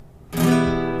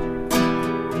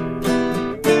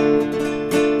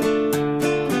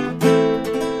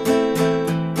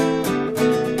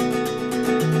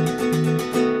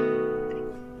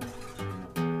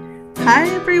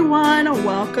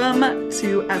welcome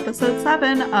to episode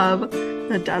 7 of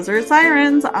The Desert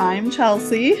Sirens. I'm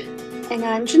Chelsea. And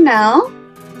I'm Janelle.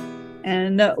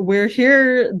 And we're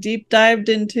here deep dived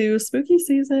into spooky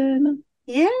season.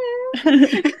 Yeah.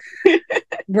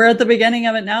 We're at the beginning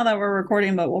of it now that we're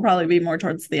recording, but we'll probably be more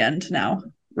towards the end now,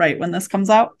 right when this comes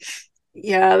out.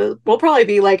 Yeah, we'll probably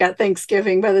be like at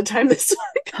Thanksgiving by the time this one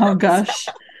comes Oh gosh.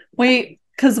 out. Wait,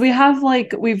 because we have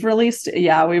we've released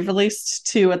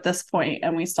 2 at this point,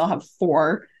 and we still have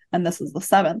 4, and this is the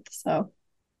 7th. So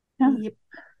yeah. Yep.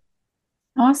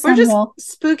 Awesome. We're just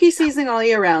spooky season all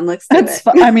year round. Let's do it.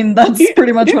 I mean, that's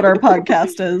pretty much what our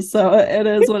podcast is. So it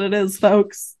is what it is,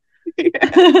 folks.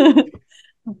 Yeah.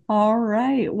 All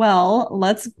right. Well,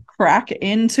 let's crack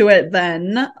into it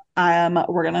then.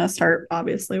 We're gonna start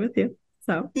obviously with you.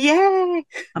 So yay!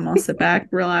 I'm gonna sit back,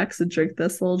 relax, and drink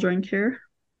this little drink here.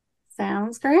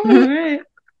 Sounds great.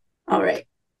 All right.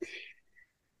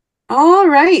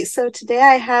 So today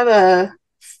I have a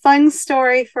fun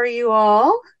story for you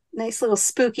all. Nice little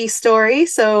spooky story.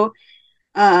 So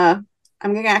I'm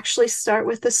going to actually start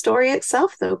with the story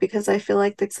itself, though, because I feel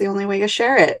like that's the only way to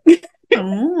share it.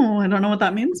 Oh, I don't know what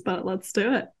that means, but let's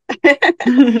do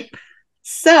it.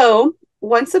 So,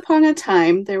 once upon a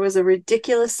time, there was a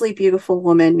ridiculously beautiful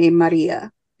woman named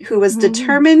Maria who was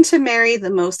determined to marry the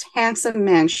most handsome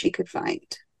man she could find.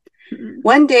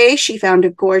 One day, she found a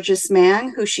gorgeous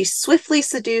man who she swiftly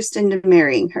seduced into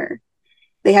marrying her.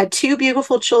 They had 2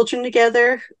 beautiful children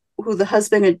together who the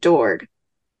husband adored.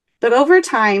 But over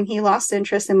time, he lost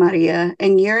interest in Maria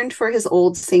and yearned for his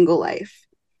old single life.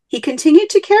 He continued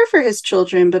to care for his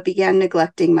children, but began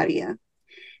neglecting Maria.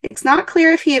 It's not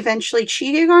clear if he eventually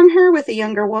cheated on her with a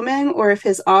younger woman or if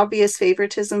his obvious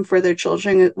favoritism for their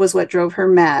children was what drove her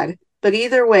mad. But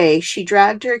either way, she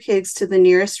dragged her kids to the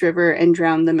nearest river and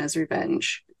drowned them as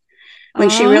revenge.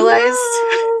 When she realized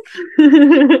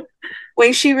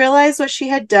what she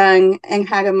had done and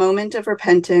had a moment of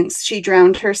repentance, she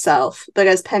drowned herself. But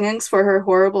as penance for her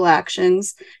horrible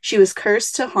actions, she was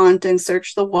cursed to haunt and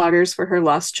search the waters for her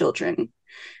lost children.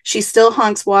 She still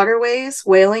haunts waterways,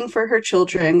 wailing for her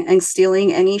children and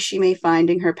stealing any she may find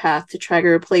in her path to try to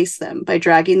replace them by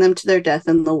dragging them to their death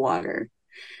in the water.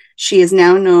 She is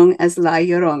now known as La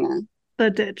Llorona. The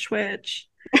Ditch Witch.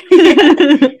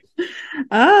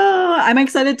 Oh, I'm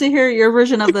excited to hear your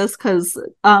version of this because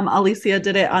Alicia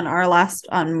did it on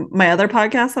my other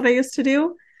podcast that I used to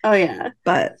do. Oh yeah,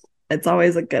 but it's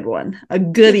always a good one, a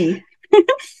goodie.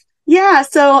 Yeah.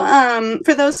 So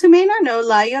for those who may not know,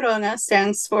 La Llorona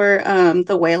stands for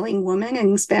the Wailing Woman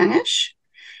in Spanish,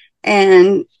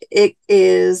 and it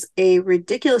is a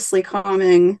ridiculously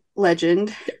common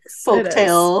legend,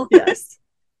 folktale. Yes.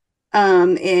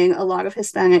 In a lot of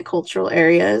Hispanic cultural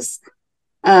areas.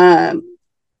 And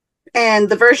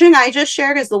the version I just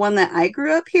shared is the one that I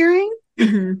grew up hearing.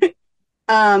 Mm-hmm.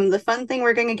 The fun thing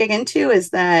we're going to get into is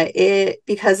that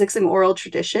because it's an oral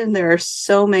tradition, there are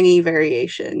so many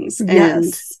variations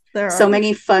and so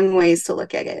many fun ways to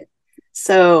look at it.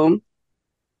 So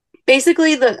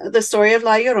basically the story of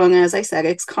La Llorona, as I said,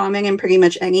 it's common in pretty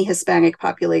much any Hispanic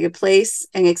populated place,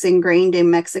 and it's ingrained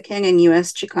in Mexican and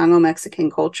U.S.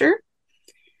 Chicano-Mexican culture.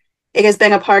 It has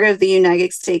been a part of the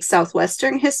United States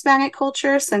Southwestern Hispanic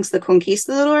culture since the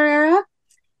Conquistador era,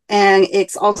 and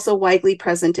it's also widely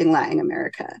present in Latin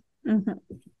America. Mm-hmm.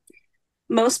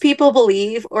 Most people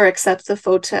believe or accept the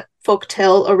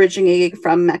folktale originating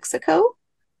from Mexico.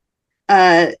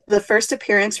 The first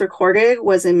appearance recorded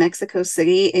was in Mexico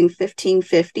City in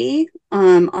 1550.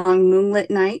 On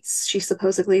moonlit nights, she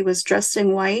supposedly was dressed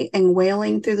in white and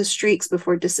wailing through the streets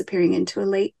before disappearing into a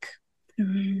lake.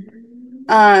 Mm-hmm.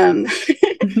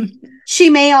 She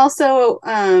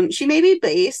may be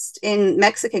based in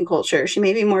Mexican culture. She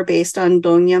may be more based on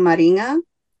Doña Marina,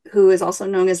 who is also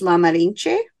known as La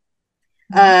Malinche,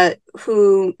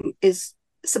 who is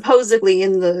supposedly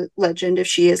in the legend, if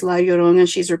she is La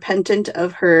Llorona, she's repentant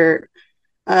of her,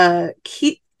 I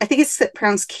think it's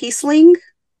pronounced Quisling,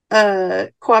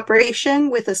 cooperation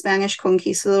with the Spanish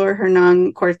conquistador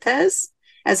Hernan Cortez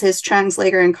as his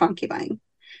translator and concubine.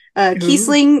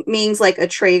 Quisling means like a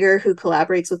traitor who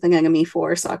collaborates with an enemy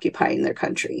force occupying their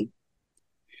country.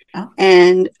 Oh.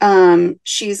 And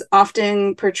she's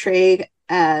often portrayed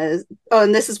as,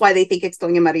 and this is why they think it's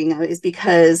Doña Marina, is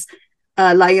because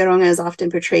La Llorona is often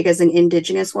portrayed as an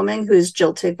indigenous woman who is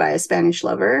jilted by a Spanish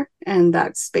lover, and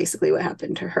that's basically what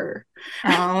happened to her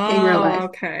in real life.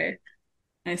 Okay,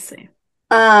 I see.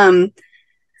 La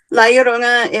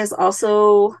Llorona is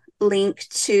also linked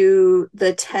to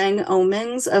the 10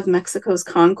 omens of Mexico's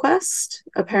conquest.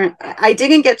 Apparently, I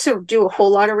didn't get to do a whole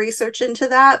lot of research into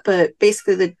that, but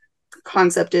basically the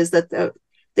concept is that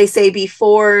they say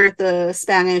before the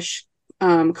Spanish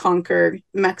conquered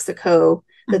Mexico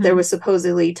that there was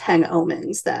supposedly 10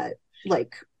 omens that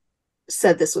like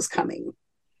said this was coming.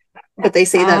 But they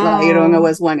say that La Llorona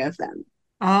was one of them.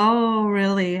 Oh,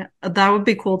 really? That would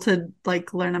be cool to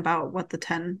like learn about what the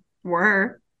 10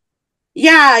 were.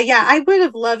 Yeah, yeah. I would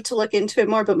have loved to look into it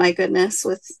more, but my goodness,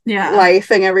 with Yeah. life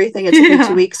and everything, it took me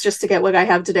 2 weeks just to get what I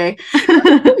have today.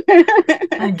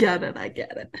 I get it. I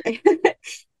get it.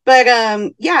 But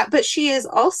yeah, but she is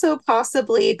also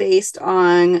possibly based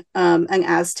on an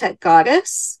Aztec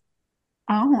goddess.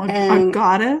 Oh, a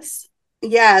goddess?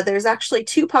 Yeah, there's actually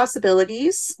two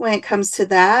possibilities when it comes to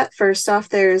that. First off,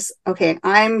 okay,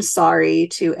 I'm sorry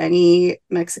to any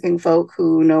Mexican folk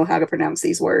who know how to pronounce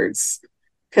these words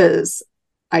because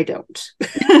I don't.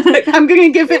 I'm going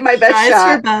to give it my best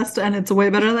shot. Your best, and it's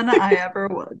way better than I ever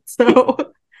would.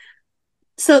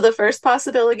 So the first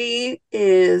possibility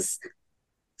is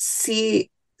Siwa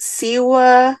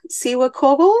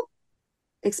Coatl.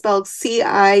 It's spelled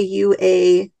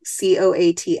Ciuacoatl,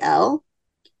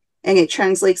 and it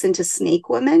translates into snake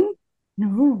woman.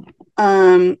 No.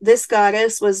 This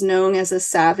goddess was known as a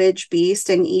savage beast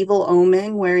and evil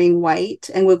omen wearing white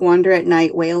and would wander at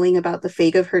night wailing about the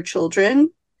fate of her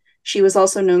children. She was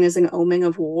also known as an omen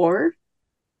of war.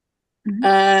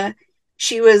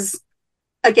 She was,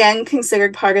 again,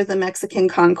 considered part of the Mexican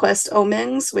conquest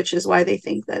omens, which is why they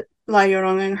think that La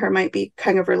Llorona and her might be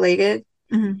kind of related.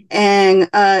 And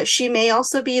she may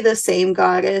also be the same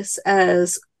goddess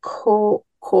as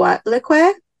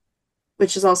Coatlicue,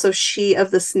 which is also she of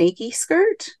the snaky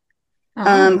skirt,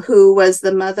 who was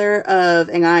the mother of,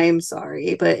 and I'm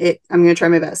sorry, but I'm going to try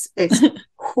my best. It's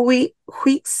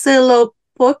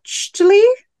Huitzilopochtli.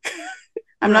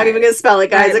 I'm not even going to spell it,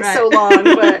 guys. It's so long,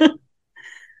 but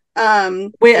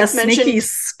wait, a snaky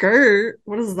skirt?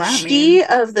 What does that mean? She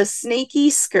of the snaky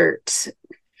skirt.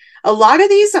 A lot of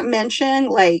these mention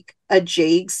like a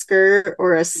jade skirt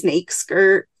or a snake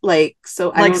skirt, like,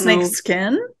 so I like don't snake know.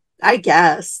 Skin. I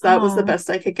guess that was the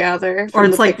best I could gather. Or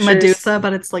it's like pictures. Medusa,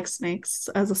 but it's like snakes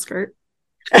as a skirt.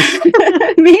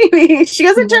 Maybe she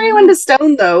doesn't turn anyone to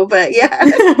stone though, but yeah.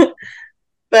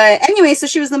 But anyway, so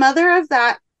she was the mother of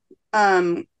that,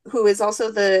 who is also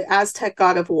the Aztec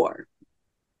god of war.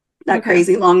 That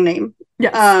crazy long name.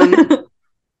 Yes.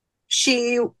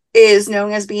 She is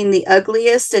known as being the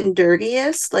ugliest and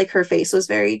dirtiest. Like her face was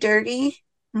very dirty.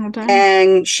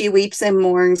 And she weeps and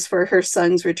mourns for her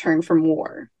son's return from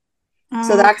war.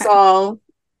 So that's all.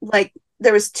 Like,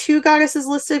 there was two goddesses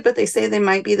listed, but they say they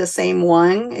might be the same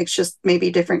one. It's just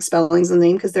maybe different spellings in the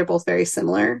name because they're both very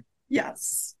similar.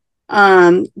 Yes.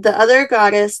 The other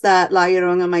goddess that La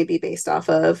Llorona might be based off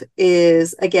of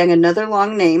is, again, another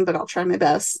long name, but I'll try my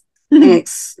best. And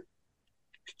it's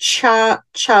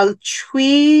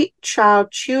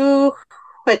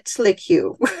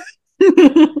Chalchuhuitlicu.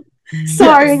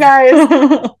 Sorry,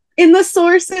 guys. In the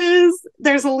sources,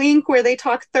 there's a link where they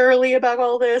talk thoroughly about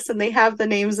all this, and they have the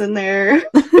names in there.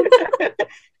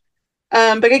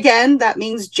 But again, that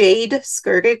means jade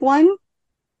skirted one.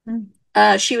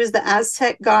 She was the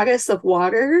Aztec goddess of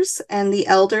waters and the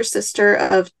elder sister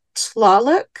of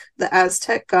Tlaloc, the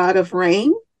Aztec god of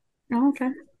rain.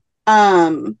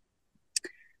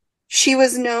 She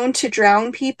was known to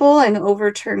drown people and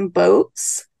overturn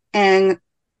boats. And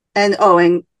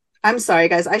I'm sorry,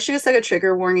 guys. I should have said a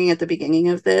trigger warning at the beginning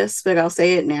of this, but I'll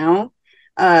say it now.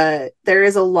 There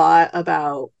is a lot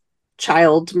about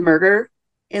child murder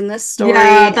in this story.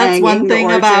 Yeah, that's one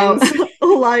thing about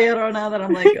La Llorona that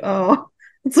I'm like, oh,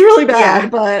 it's really bad,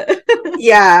 but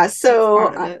yeah.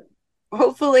 So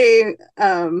hopefully,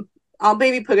 I'll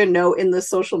maybe put a note in the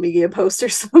social media post or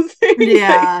something.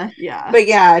 Yeah. But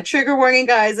yeah, trigger warning,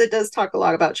 guys. It does talk a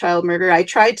lot about child murder. I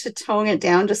tried to tone it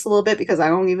down just a little bit because I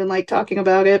don't even like talking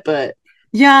about it, but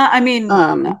yeah, I mean,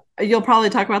 you'll probably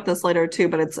talk about this later too,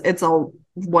 but it's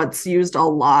what's used a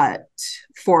lot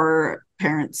for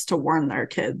parents to warn their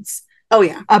kids. Oh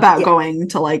yeah, about going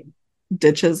to like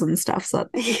ditches and stuff. So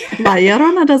La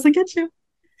Llorona doesn't get you.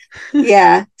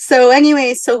 Yeah. So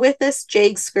anyway, so with this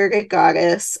jade skirted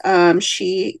goddess,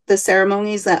 the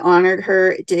ceremonies that honored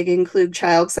her did include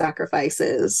child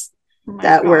sacrifices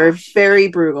were very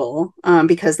brutal,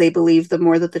 because they believed the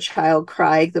more that the child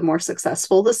cried, the more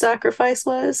successful the sacrifice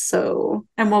was. So,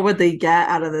 and what would they get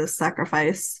out of this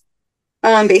sacrifice?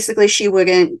 Basically, she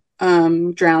wouldn't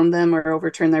drown them or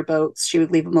overturn their boats. She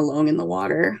would leave them alone in the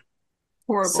water.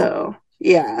 Horrible. So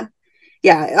yeah.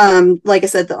 Like I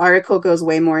said, the article goes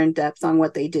way more in depth on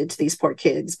what they did to these poor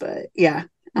kids, but yeah,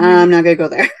 I'm not gonna go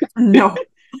there. No.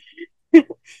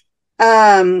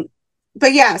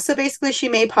 But yeah, so basically she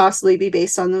may possibly be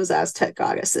based on those Aztec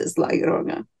goddesses, La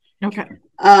Llorona. Okay.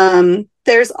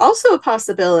 There's also a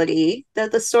possibility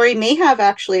that the story may have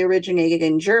actually originated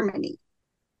in Germany.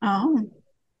 Oh.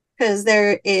 Because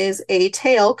there is a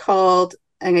tale called,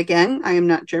 and again, I am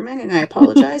not German and I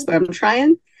apologize, but I'm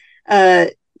trying. Uh,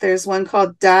 there's one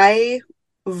called Die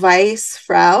Weiße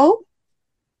Frau,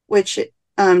 which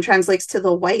translates to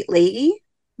the White Lady.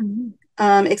 Mm-hmm.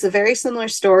 It's a very similar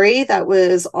story that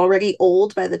was already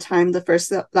old by the time the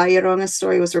first La Llorona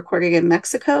story was recorded in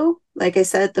Mexico. Like I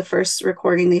said, the first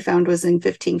recording they found was in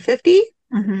 1550.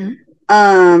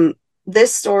 Mm-hmm.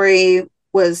 This story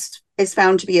is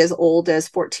found to be as old as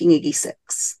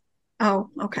 1486.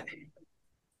 Oh, okay.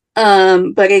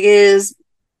 But it is,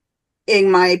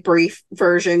 in my brief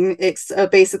version, it's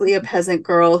basically a peasant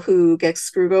girl who gets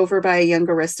screwed over by a young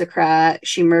aristocrat.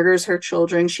 She murders her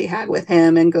children she had with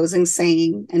him and goes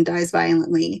insane and dies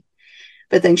violently.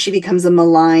 But then she becomes a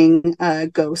malign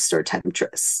ghost or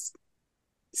temptress.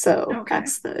 So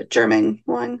that's the German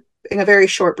one in a very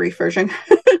short, brief version.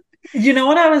 You know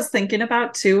what I was thinking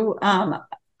about too?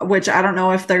 Which I don't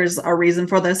know if there's a reason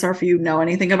for this or if you know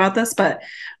anything about this, but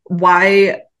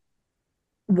why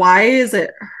is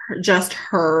it just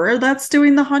her that's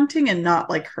doing the hunting and not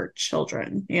like her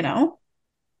children, you know?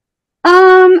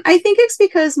 I think it's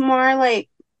because more like,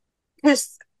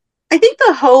 because I think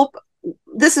the hope,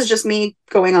 this is just me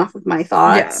going off of my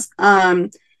thoughts. Yeah.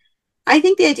 I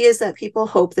think the idea is that people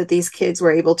hope that these kids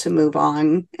were able to move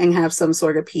on and have some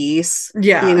sort of peace.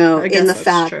 Yeah. You know, in the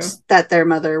fact that their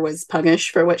mother was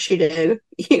punished for what she did,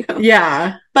 you know.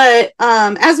 Yeah. But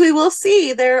as we will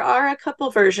see, there are a couple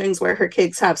versions where her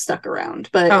kids have stuck around,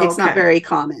 but it's not very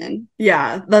common.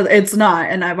 Yeah, it's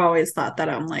not. And I've always thought that.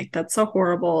 I'm like, that's a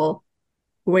horrible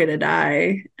way to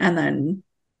die. And then,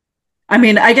 I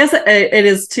mean, I guess it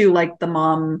is too, like the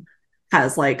mom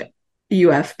has like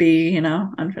UFB, you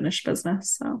know, unfinished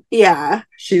business. So yeah,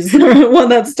 she's the one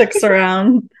that sticks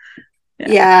around.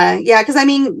 Yeah, because I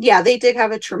mean, yeah, they did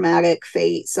have a traumatic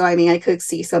fate. So I mean, I could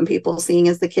see some people seeing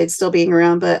as the kids still being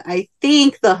around, but I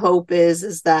think the hope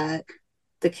is that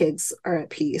the kids are at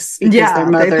peace because their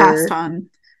mother they passed on.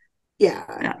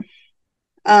 Yeah.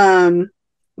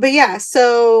 But yeah,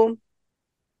 so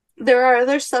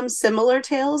there's some similar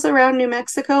tales around New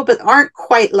Mexico, but aren't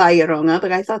quite La Llorona,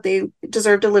 but I thought they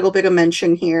deserved a little bit of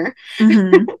mention here.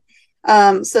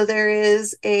 Mm-hmm. So there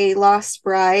is a lost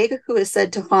bride who is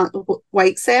said to haunt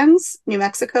White Sands, New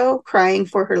Mexico, crying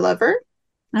for her lover.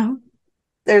 Oh.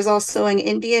 There's also an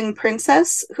Indian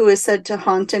princess who is said to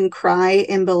haunt and cry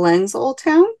in Belen's Old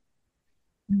Town.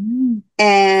 Mm-hmm.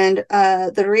 And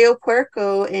the Rio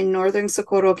Puerco in northern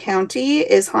Socorro County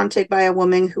is haunted by a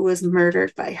woman who was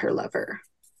murdered by her lover.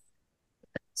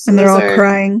 So and they're all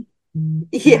crying.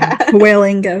 Yeah.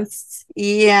 Wailing ghosts.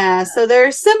 Yeah. So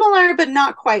they're similar, but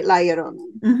not quite La Llorona.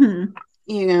 Mm-hmm.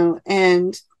 You know,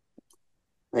 and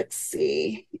let's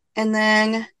see. And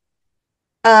then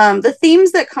the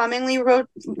themes that commonly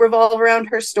revolve around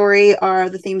her story are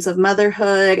the themes of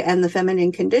motherhood and the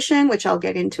feminine condition, which I'll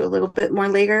get into a little bit more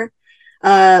later.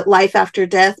 Life after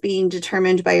death being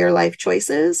determined by your life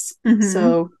choices. Mm-hmm.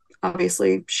 So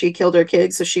obviously she killed her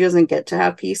kids, so she doesn't get to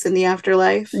have peace in the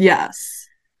afterlife. Yes.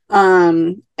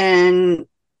 And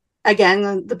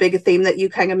again, the big theme that you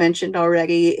kind of mentioned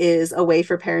already is a way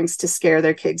for parents to scare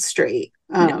their kids straight.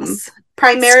 Yes.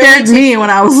 Primarily scared me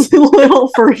when I was little,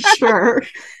 for sure.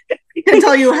 I can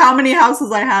tell you how many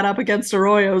houses I had up against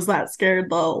arroyos that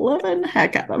scared the living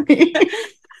heck out of me.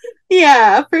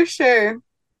 Yeah, for sure.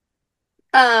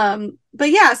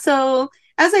 But yeah, so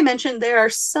as I mentioned, there are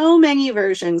so many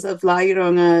versions of La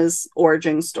Llorona's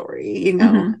origin story, you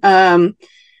know. Mm-hmm.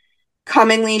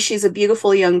 Commonly, she's a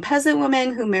beautiful young peasant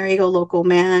woman who married a local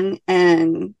man,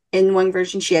 and in one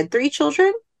version, she had 3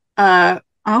 children. Never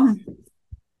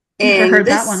heard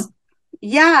that one.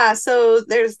 Yeah, so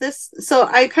there's this. So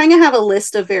I kind of have a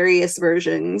list of various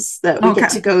versions that we get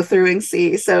to go through and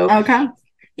see. So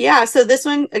yeah, so this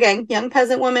one again, young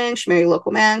peasant woman. She married a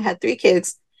local man, had 3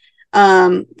 kids.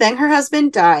 Then her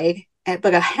husband died,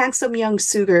 but a handsome young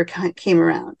suitor came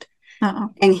around.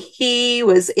 And he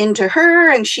was into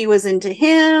her and she was into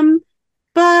him,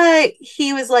 but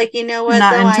he was like, you know what?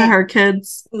 Not into her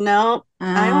kids. No,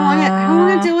 I don't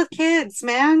want to deal with kids,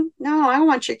 man. No, I don't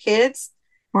want your kids.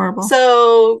 Horrible.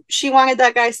 So she wanted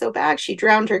that guy so bad, she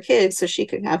drowned her kids so she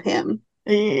could have him.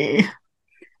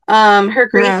 Her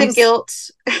grief and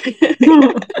guilt.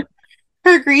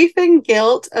 Her grief and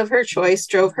guilt of her choice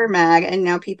drove her mad, and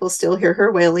now people still hear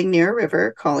her wailing near a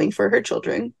river, calling for her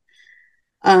children.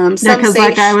 Because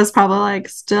that guy was probably like,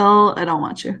 still, I don't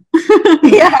want you.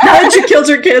 Yeah. Now that you killed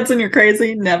your kids and you're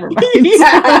crazy, never mind.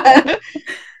 Yeah.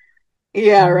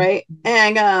 Yeah, right.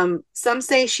 And some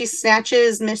say she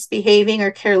snatches misbehaving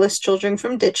or careless children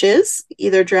from ditches,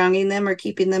 either drowning them or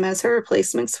keeping them as her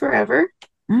replacements forever.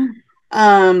 Mm.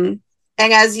 Um,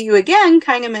 and as you again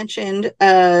kind of mentioned,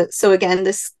 so again,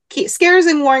 this scares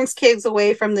and warns kids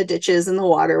away from the ditches and the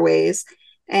waterways.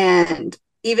 And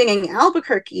even in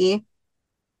Albuquerque,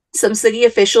 some city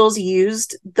officials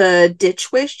used the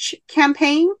Ditch Wish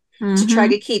campaign to try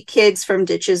to keep kids from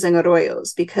ditches and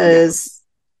arroyos because Yes.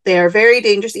 they are very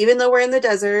dangerous. Even though we're in the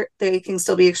desert, they can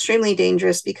still be extremely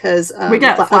dangerous because We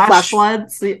get a flash flash.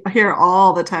 floods here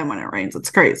all the time when it rains.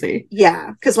 It's crazy. Yeah,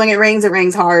 because when it rains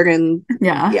hard, and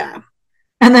Yeah. yeah,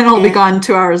 And then it'll be and gone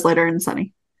 2 hours later and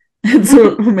sunny.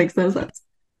 So it makes no sense.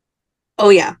 oh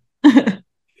yeah,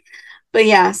 but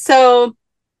yeah. So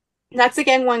that's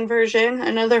again one version.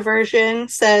 Another version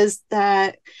says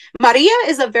that Maria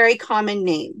is a very common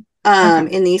name Okay.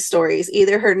 in these stories.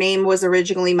 Either her name was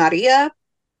originally Maria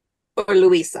or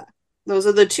Luisa. Those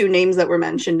are the two names that were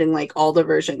mentioned in like all the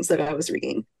versions that I was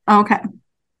reading. Okay.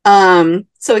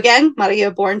 So again,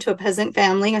 Maria born to a peasant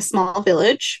family, a small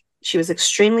village. She was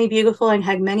extremely beautiful and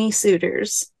had many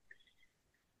suitors.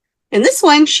 In this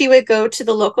one, she would go to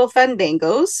the local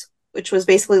fandangos, which was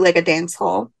basically like a dance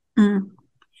hall, Mm.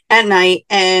 at night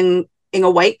and in a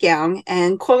white gown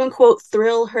and quote unquote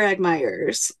thrill her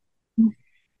admirers.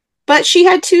 But she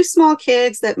had two small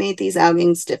kids that made these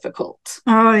outings difficult.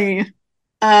 Oh,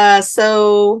 yeah.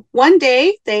 So one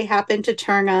day they happened to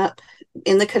turn up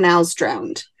in the canals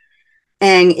drowned.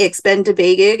 And it's been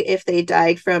debated if they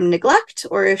died from neglect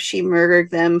or if she murdered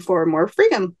them for more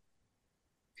freedom.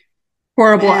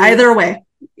 Horrible. And Either way.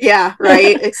 yeah,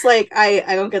 right. It's like I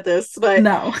don't get this, but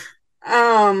No.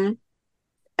 um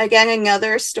again,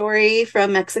 another story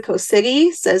from Mexico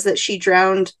City says that she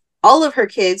drowned all of her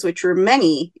kids, which were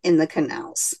many, in the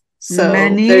canals. So there,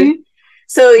 Many.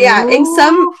 so yeah,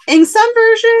 Oh. in some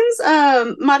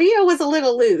versions, Maria was a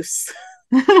little loose,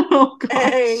 Oh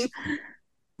and gosh.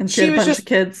 And she had she a was bunch of just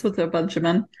kids with a bunch of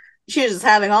men. she was just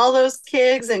having all those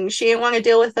kids, and she didn't want to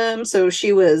deal with them, so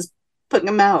she was putting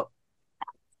them out.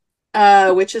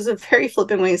 Which is a very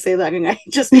flippant way to say that, and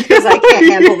just because I can't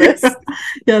handle this.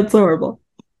 Yeah, it's horrible.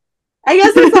 I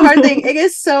guess that's the hard thing. It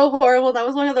is so horrible. That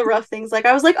was one of the rough things. Like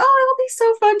I was like, oh, it'll be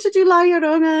so fun to do La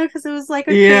Llorona because it was like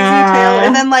a crazy tale. And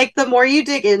Yeah. then like the more you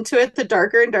dig into it, the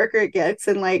darker and darker it gets.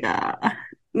 And like Yeah.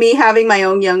 me having my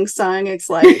own young son, it's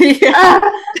like Yeah.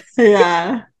 ah.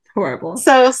 Yeah. Horrible.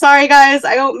 So sorry guys,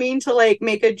 I don't mean to like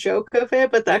make a joke of it,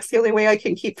 but that's the only way I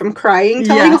can keep from crying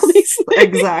telling all Yes, these things.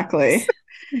 exactly.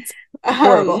 It's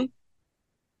horrible. um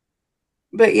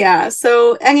but yeah,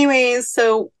 so anyways,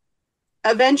 so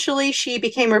eventually she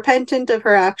became repentant of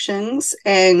her actions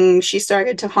and she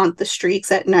started to haunt the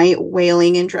streets at night,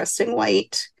 wailing and dressed in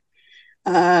white.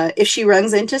 If she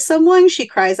runs into someone, she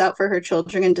cries out for her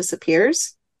children and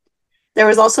disappears. There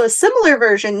was also a similar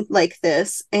version like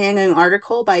this in an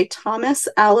article by Thomas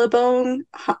Allibone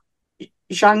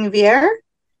Janvier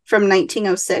from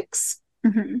 1906.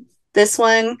 Mm-hmm. This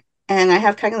one, and I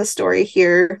have kind of the story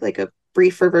here, like a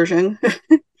briefer version.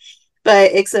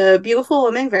 But it's a beautiful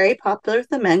woman, very popular with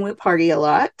the men, would party a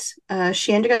lot.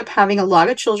 She ended up having a lot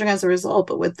of children as a result,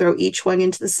 but would throw each one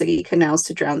into the city canals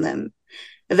to drown them.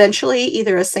 Eventually,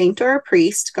 either a saint or a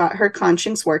priest got her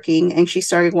conscience working, and she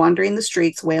started wandering the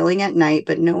streets wailing at night,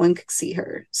 but no one could see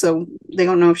her. So they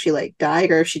don't know if she like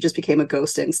died or if she just became a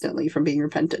ghost instantly from being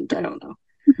repentant. I don't know.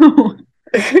 Oh,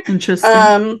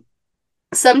 interesting.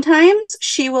 Sometimes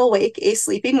she will wake a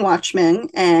sleeping watchman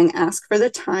and ask for the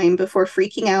time before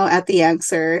freaking out at the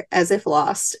answer as if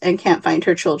lost and can't find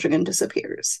her children and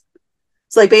disappears.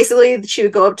 So, like, basically, she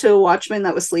would go up to a watchman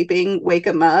that was sleeping, wake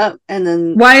him up, and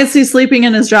then, Why is he sleeping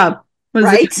in his job? What is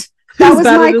right? he? That He's was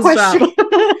bad at my his question.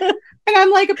 job. And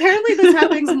I'm like, apparently this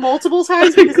happens multiple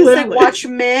times because it said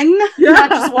watchmen, Yeah. not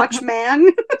just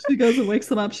watchman. She goes and wakes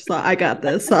them up. She's like, I got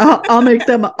this. I'll make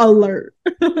them alert.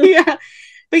 Yeah.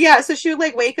 But yeah, so she would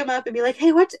like wake him up and be like,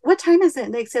 "Hey, what time is it?"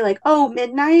 And they'd say like, "Oh,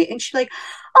 midnight." And she's like,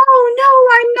 "Oh no,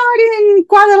 I'm not in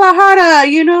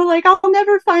Guadalajara. Like I'll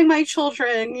never find my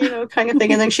children. Kind of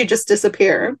thing." And then she'd just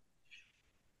disappear.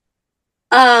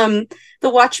 Um, the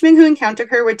watchmen who encountered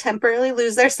her would temporarily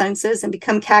lose their senses and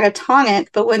become catatonic,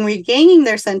 but when regaining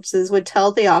their senses, would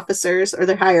tell the officers or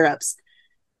their higher ups,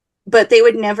 but they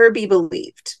would never be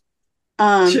believed.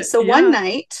 So Yeah. one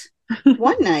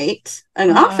night,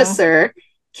 an Uh-oh. officer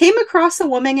came across a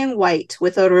woman in white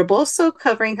with a rebozo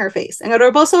covering her face. And a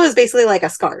rebozo is basically like a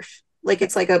scarf. Like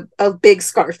it's like a big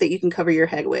scarf that you can cover your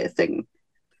head with. Okay.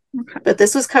 But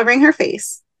this was covering her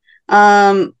face.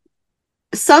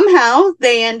 Somehow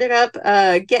they ended up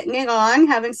getting it on,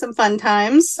 having some fun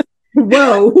times.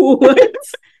 Whoa. What?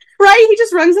 Right? He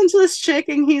just runs into this chick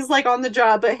and he's like on the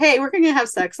job, but hey, we're gonna have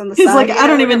sex on the He's side. like, I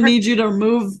don't even whatever. need you to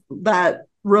move that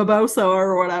Roboso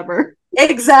or whatever. Keep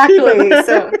it Exactly.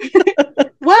 So,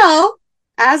 there. well,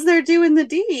 as they're doing the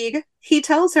deed, he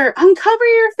tells her, "Uncover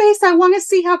your face. I want to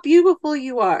see how beautiful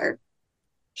you are."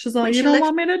 She's like, When you she don't lift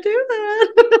want me to do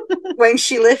that. when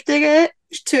she lifted it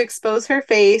to expose her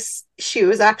face, she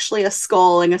was actually a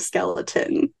skull and a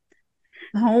skeleton.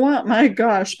 Oh my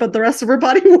gosh, but the rest of her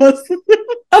body was.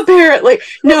 Apparently.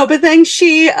 No, but then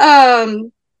she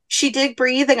did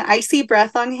breathe an icy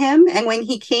breath on him, and when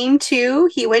he came to,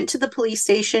 he went to the police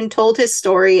station, told his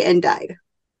story, and died.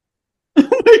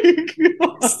 Oh my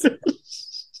god.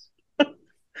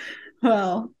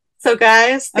 Well, So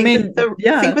guys, I mean, think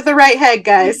yeah. with the right head,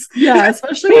 guys. Yeah,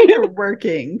 especially when you're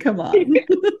working. Come on.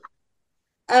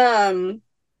 um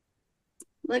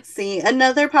let's see.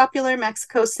 Another popular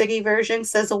Mexico City version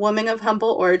says a woman of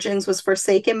humble origins was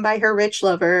forsaken by her rich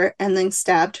lover and then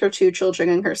stabbed her two children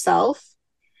and herself.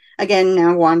 Again,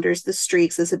 now wanders the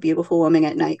streets as a beautiful woman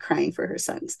at night crying for her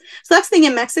sons. So that's the thing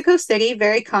in Mexico City,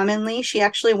 very commonly, she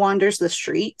actually wanders the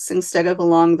streets instead of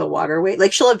along the waterway.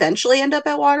 Like she'll eventually end up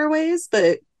at waterways,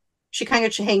 but she kind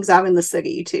of hangs out in the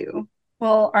city too.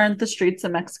 Well, aren't the streets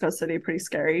in Mexico City pretty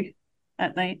scary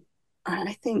at night?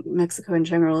 I think Mexico in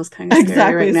general is kind of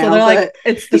scary right Exactly. So now, they're like, but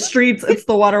it's the streets, it's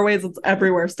the waterways, it's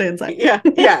everywhere. Stay inside. yeah,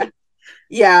 yeah,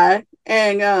 yeah.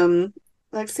 And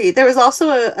let's see. There was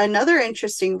also another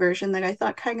interesting version that I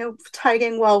thought kind of tied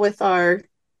in well with our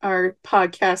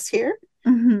podcast here,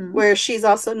 Mm-hmm. where she's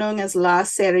also known as La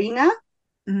Serena.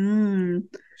 Mm,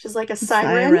 She's like a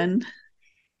siren.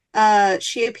 siren.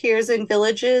 She appears in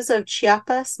villages of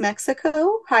Chiapas,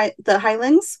 Mexico, the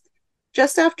highlands,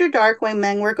 just after dark when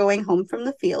men were going home from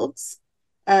the fields.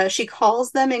 She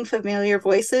calls them in familiar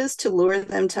voices to lure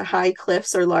them to high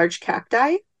cliffs or large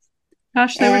cacti.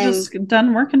 Gosh, they were And just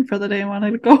done working for the day and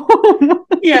wanted to go home.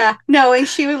 yeah, no, and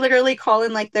she would literally call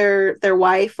in like their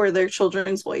wife or their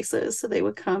children's voices, so they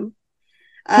would come.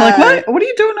 They're like, Uh, what are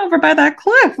you doing over by that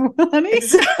cliff, honey?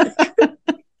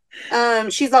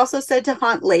 She's also said to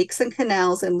haunt lakes and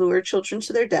canals and lure children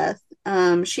to their death.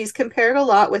 She's compared a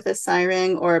lot with a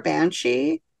siren or a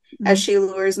banshee, as Mm. she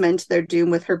lures men to their doom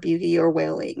with her beauty or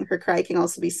wailing. Her cry can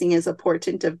also be seen as a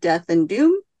portent of death and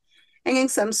doom, and in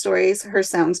some stories, her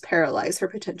sounds paralyze her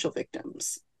potential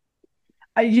victims.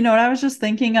 You know what I was just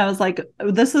thinking? I was like,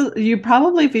 this is you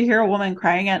probably if you hear a woman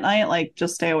crying at night, like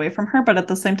just stay away from her. But at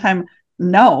the same time,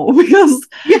 no, because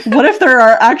Yeah, what if there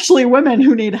are actually women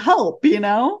who need help, you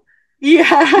know?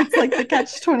 yeah, It's like the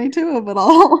catch 22 of it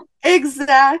all.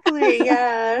 exactly.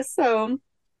 Yeah. So,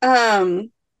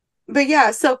 um, but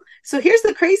yeah, so here's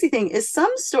the crazy thing: is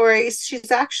some stories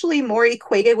she's actually more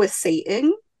equated with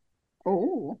Satan.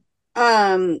 Oh.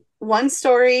 One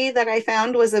story that I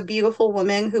found was a beautiful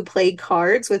woman who played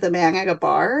cards with a man at a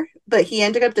bar, but he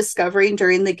ended up discovering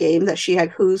during the game that she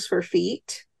had hooves for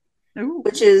feet, Ooh.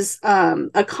 which is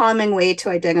a common way to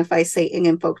identify Satan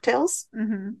in folktales.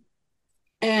 Mm-hmm.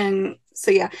 And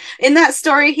so yeah, in that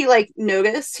story, he like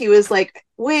noticed, he was like,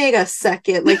 wait a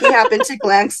second, like he happened to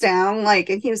glance down, like,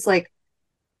 and he was like,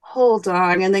 hold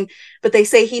on, and then but they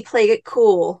say he played it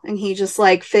cool and he just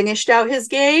like finished out his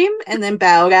game and then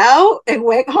bowed out and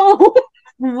went home.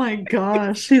 Oh my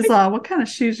gosh. He's what kind of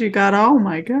shoes you got? Oh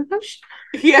my gosh.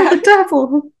 You're Yeah, the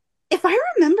devil. if I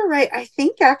remember right, I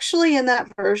think actually in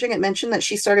that version it mentioned that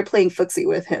she started playing footsie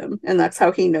with him and that's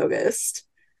how he noticed.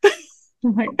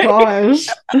 Oh my gosh.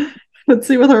 Let's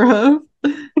see with her hoof.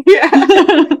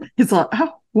 Yeah. He's like,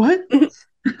 oh, what?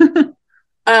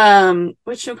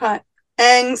 Which you call it?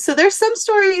 And so there's some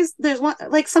stories, there's one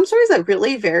like some stories that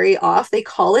really vary off. They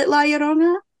call it La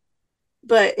Llorona,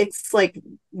 but it's like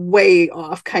way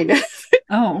off kind of.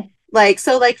 Oh, Like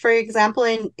so like for example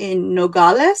in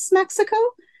Nogales, Mexico,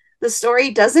 the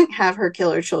story doesn't have her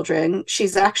kill her children.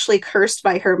 She's actually cursed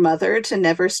by her mother to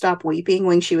never stop weeping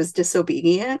when she was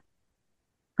disobedient.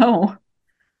 oh,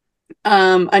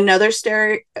 Another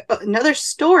story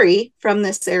from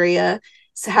this area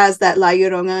has that La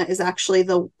Llorona is actually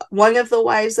the one of the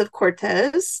wives of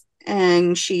Cortez,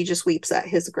 and she just weeps at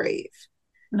his grave.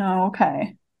 no,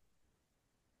 okay.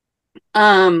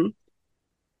 Um,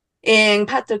 in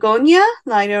Patagonia,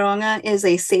 La Llorona is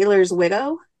a sailor's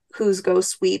widow whose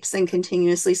ghost weeps and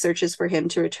continuously searches for him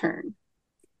to return.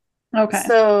 Okay.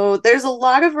 So there's a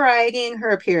lot of variety in her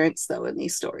appearance, though, in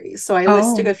these stories. So I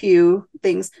listed Oh, a few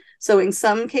things. So in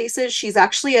some cases, she's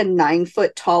actually a 9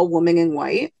 foot tall woman in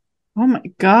white. oh my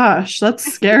gosh.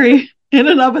 That's scary in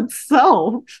and of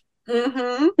itself.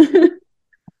 Mm-hmm.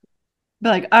 Be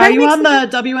like, are Kind of you makes on me,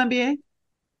 the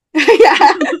WNBA?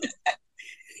 yeah.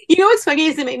 You know what's funny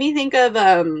is it made me think of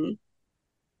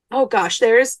Oh gosh,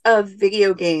 there's a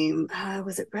video game.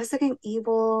 Was it Resident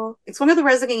Evil? It's one of the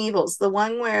Resident Evils. The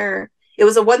one where it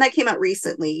was a one that came out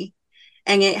recently,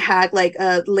 and it had like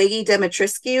a Lady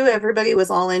Dimitrescu. Everybody was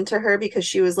all into her because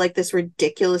she was like this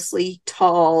ridiculously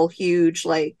tall, huge,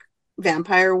 like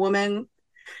vampire woman.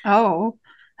 Oh.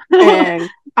 And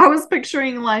I was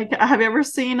picturing like, have you ever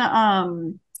seen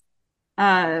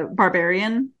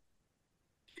Barbarian?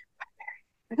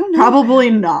 I don't know if I Probably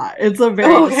have. not. It's a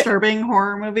very Oh, okay. disturbing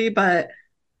horror movie, but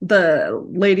the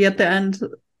lady at the end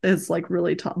is like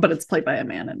really tall, but it's played by a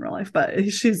man in real life, but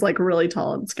she's like really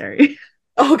tall and scary.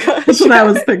 Oh That's gosh, what I yeah.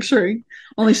 was picturing.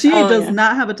 Only she Oh does yeah.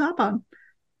 not have a top on.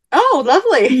 Oh,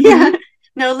 lovely. Yeah.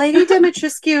 No, Lady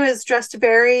Dimitrescu is dressed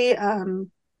very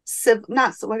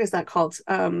not what is that called?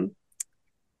 I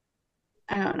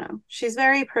don't know. She's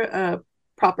very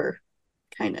proper,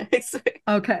 kind of.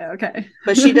 Okay, okay.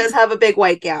 But she does have a big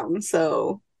white gown,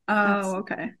 so Oh, that's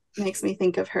okay. makes me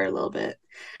think of her a little bit.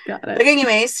 Got But it.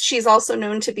 anyways, she's also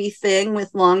known to be thin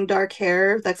with long dark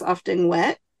hair that's often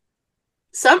wet.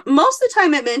 Some most of the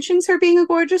time it mentions her being a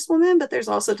gorgeous woman, but there's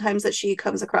also times that she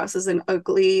comes across as an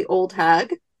ugly old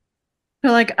hag.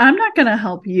 They're like, I'm not gonna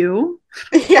help you.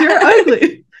 You're Yeah.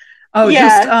 ugly. Oh,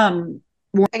 just Yeah.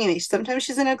 Anyway, sometimes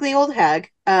she's an ugly old hag.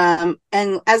 And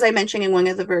as I mentioned in one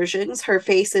of the versions, her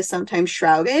face is sometimes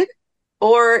shrouded,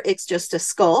 or it's just a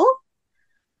skull.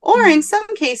 Or in some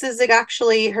cases, it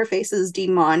actually her face is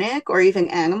demonic or even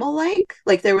animal like.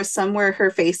 Like there was some where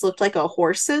her face looked like a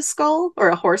horse's skull or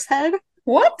a horse head.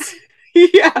 what?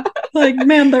 Yeah. Like,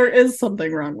 man, there is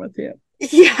something wrong with you.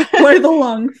 Yeah. Why the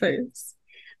long face?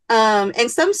 And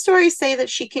some stories say that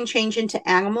she can change into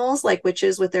animals like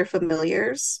witches with their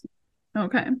familiars.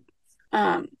 Okay.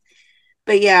 Um,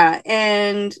 but yeah,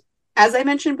 and as I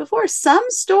mentioned before, some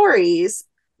stories,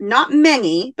 not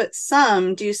many, but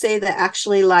some do say that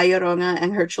actually La Llorona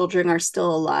and her children are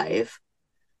still alive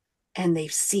and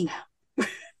they've seen him.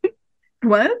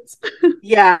 What?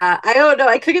 Yeah, I don't know.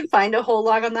 I couldn't find a whole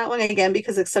lot on that one again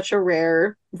because it's such a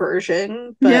rare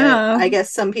version, but Yeah. I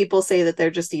guess some people say that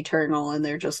they're just eternal and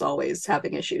they're just always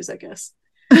having issues, I guess.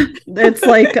 It's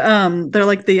like they're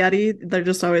like the Yeti, they're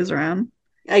just always around.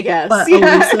 I guess. But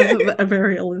Yeah. elusive,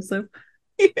 very elusive.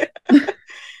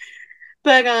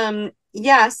 But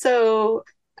yeah, so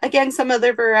again, some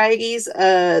other varieties,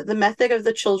 the method of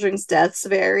the children's deaths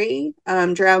vary.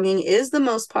 Drowning is the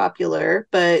most popular,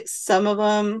 but some of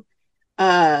them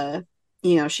uh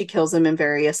she kills them in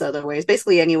various other ways.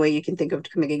 Basically any way you can think of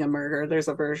committing a murder, there's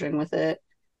a version with it.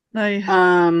 I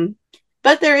Um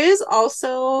but there is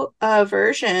also a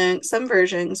version, some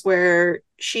versions where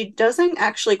she doesn't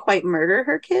actually quite murder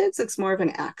her kids. It's more of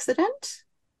an accident.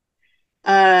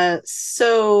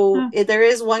 There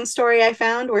is one story I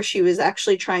found where she was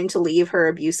actually trying to leave her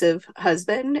abusive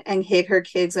husband and hid her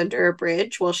kids under a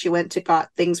bridge while she went to got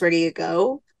things ready to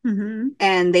go. mm-hmm.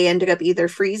 And they ended up either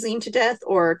freezing to death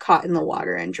or caught in the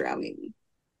water and drowning.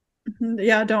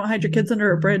 Yeah, don't hide your kids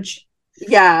under a bridge.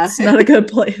 Yeah. It's not a good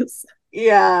place.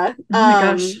 Yeah. Oh my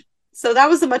gosh. So that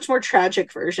was a much more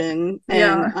tragic version. And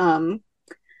Yeah.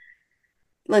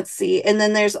 let's see. And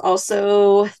then there's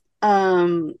also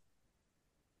um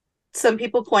some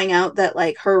people point out that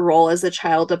like her role as a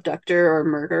child abductor or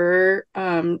murderer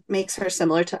makes her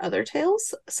similar to other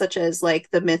tales, such as like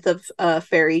the myth of a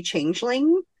fairy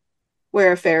changeling,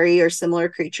 where a fairy or similar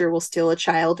creature will steal a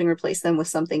child and replace them with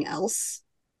something else.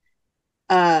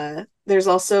 There's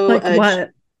also Like a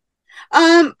what?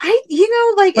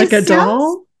 I like Like it a sounds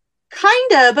doll?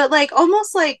 kinda, but like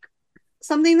almost like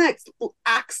something that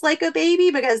acts like a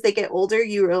baby, but as they get older,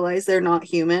 you realize they're not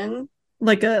human.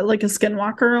 Like a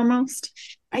skinwalker almost?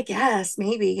 I guess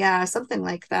maybe, yeah, something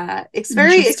like that.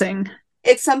 Interesting.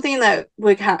 It's something that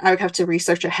I would have to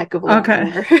research a heck of a lot Okay.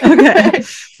 more. Okay.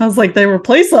 I was like, they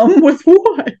replace them with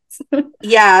what?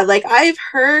 Yeah, like I've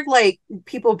heard like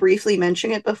people briefly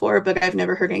mention it before, but I've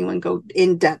never heard anyone go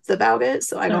in depth about it,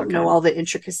 so I don't Okay. know all the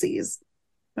intricacies.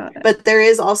 Got it. But there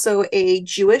is also a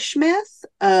Jewish myth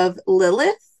of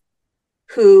Lilith,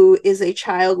 who is a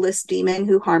childless demon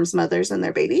who harms mothers and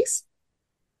their babies.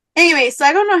 Anyway, so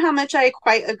I don't know how much I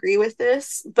quite agree with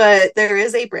this, but there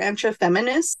is a branch of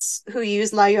feminists who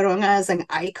use La Llorona as an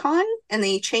icon and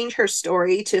they change her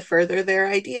story to further their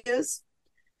ideas.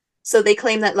 So they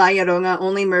claim that La Llorona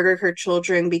only murdered her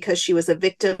children because she was a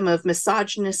victim of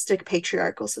misogynistic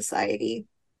patriarchal society.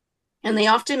 And they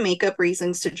often make up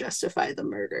reasons to justify the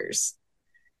murders.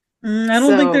 I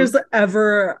don't think So there's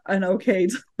ever an okay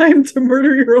time to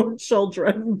murder your own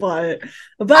children, but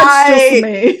that's just I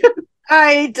me.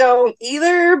 I don't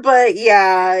either, but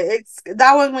yeah, it's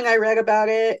that one when I read about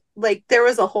it, like there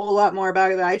was a whole lot more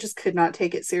about it that I just could not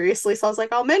take it seriously. So I was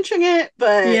like, I'll mention it,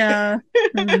 but Yeah.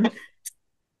 Mm.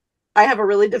 I have a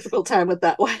really difficult time with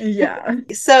that one. Yeah.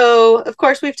 So, of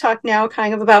course, we've talked now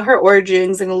kind of about her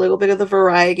origins and a little bit of the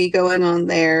variety going on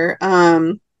there.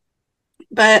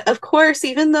 But of course,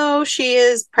 even though she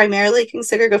is primarily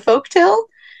considered a folktale,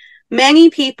 many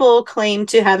people claim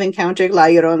to have encountered La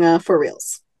Llorona for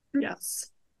reals. Yes.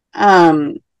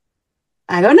 Um,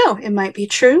 I don't know. It might be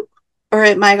true, or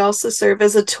it might also serve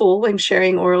as a tool when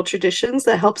sharing oral traditions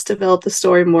that helps develop the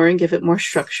story more and give it more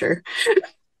structure.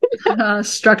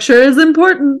 Structure is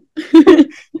important.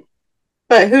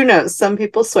 But who knows? Some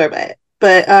people swear by it.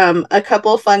 But a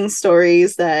couple fun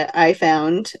stories that I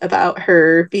found about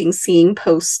her being seen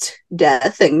post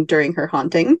death and during her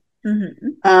haunting.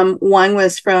 Mm-hmm. One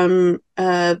was from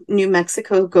New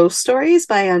Mexico Ghost Stories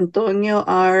by Antonio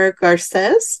R.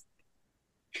 Garces.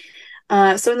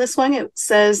 So in this one, it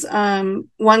says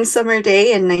one summer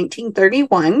day in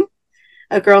 1931,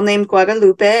 a girl named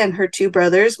Guadalupe and her two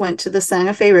brothers went to the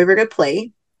Santa Fe River to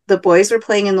play. The boys were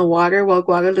playing in the water while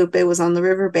Guadalupe was on the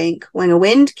riverbank when a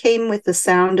wind came with the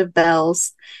sound of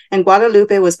bells, and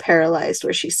Guadalupe was paralyzed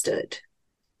where she stood.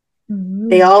 Mm-hmm.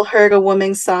 They all heard a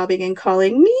woman sobbing and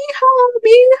calling,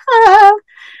 Mija,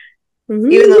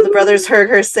 Mija, even though the brothers heard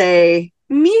her say,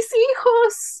 Mis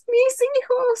hijos, mis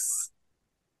hijos.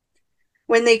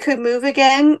 When they could move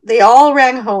again, they all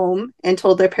ran home and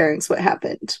told their parents what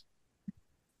happened.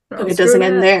 But it doesn't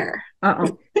end there.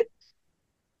 Uh-oh.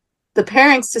 The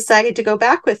parents decided to go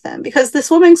back with them because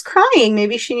this woman's crying.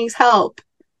 Maybe she needs help.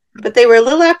 But they were a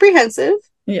little apprehensive.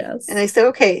 Yes. And they said,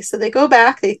 okay. So they go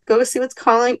back. They go see what's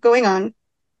going on.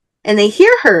 And they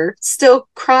hear her still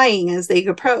crying as they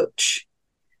approach.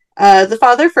 The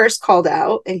father first called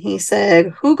out and he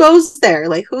said, who goes there?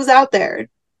 Like, who's out there?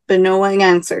 But no one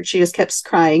answered. She just kept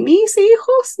crying, mis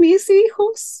hijos, mis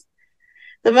hijos.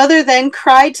 The mother then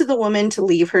cried to the woman to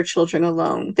leave her children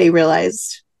alone. They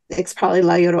realized it's probably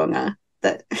La Llorona.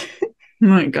 That. Oh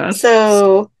my gosh.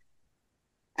 So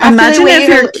imagine if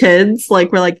your kids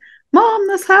like were like, Mom,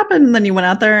 this happened, and then you went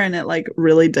out there and it like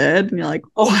really did, and you're like,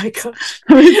 oh my gosh,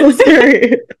 that was so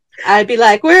scary. I'd be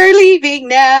like, we're leaving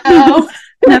now.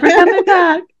 Never coming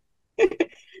back.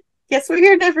 Guess we're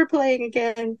here, never playing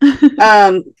again.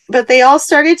 But they all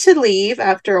started to leave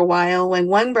after a while when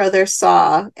one brother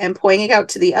saw and pointing out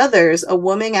to the others a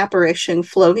woman apparition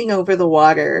floating over the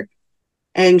water,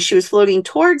 and she was floating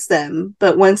towards them.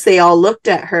 But once they all looked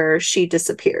at her, she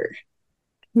disappeared.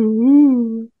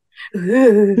 Ooh.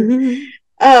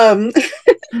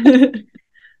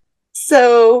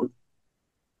 So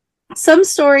some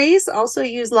stories also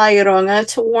use La Llorona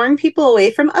to warn people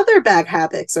away from other bad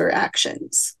habits or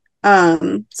actions.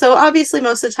 So obviously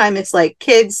most of the time it's like,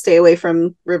 kids, stay away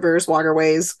from rivers,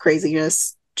 waterways,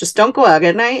 craziness. Just don't go out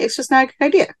at night. It's just not a good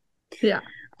idea. Yeah.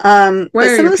 But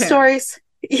some of the stories,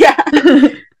 yeah.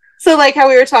 So like how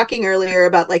we were talking earlier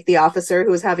about like the officer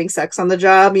who was having sex on the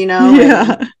job, you know?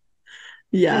 Yeah.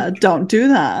 Yeah, don't do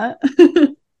that.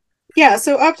 Yeah,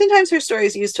 so oftentimes her story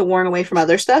is used to warn away from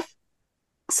other stuff.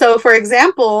 So for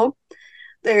example,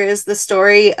 there is the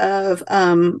story of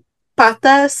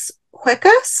Patas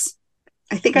Huecas.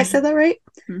 I think I said that right.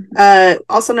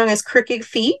 Also known as Crooked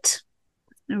Feet.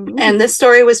 Ooh. And this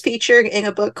story was featured in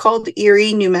a book called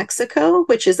Eerie, New Mexico,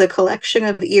 which is a collection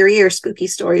of eerie or spooky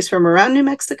stories from around New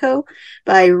Mexico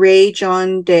by Ray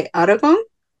John de Aragon.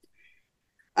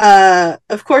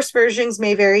 Of course, versions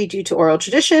may vary due to oral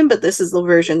tradition, but this is the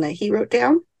version that he wrote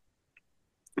down.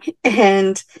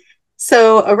 And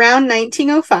so around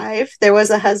 1905, there was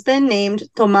a husband named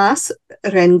Tomas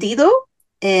Rendido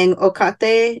in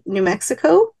Ocate, New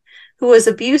Mexico, who was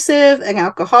abusive and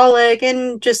alcoholic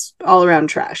and just all around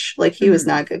trash. Like he was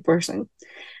not a good person.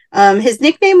 His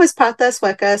nickname was Patas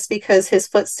Huecas because his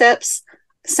footsteps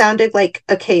sounded like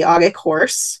a chaotic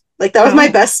horse. Like that was my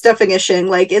best definition.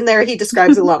 Like in there, he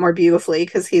describes it a lot more beautifully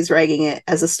because he's writing it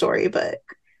as a story. But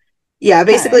yeah,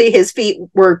 basically his feet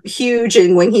were huge,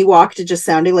 and when he walked, it just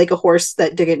sounded like a horse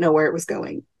that didn't know where it was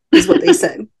going. Is what they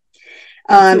said.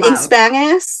 In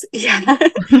Spanish,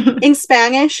 in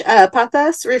Spanish,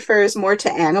 patas refers more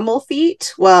to animal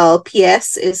feet, while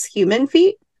pies is human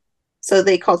feet. So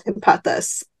they called him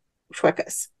Patas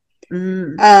Huecas.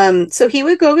 So he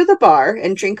would go to the bar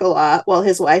and drink a lot while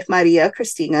his wife, Maria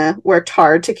Cristina, worked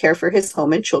hard to care for his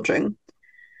home and children.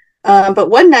 But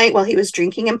one night while he was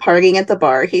drinking and partying at the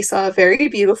bar, he saw a very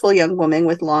beautiful young woman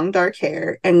with long dark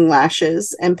hair and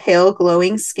lashes and pale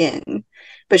glowing skin,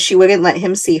 but she wouldn't let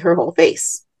him see her whole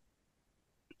face.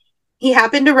 He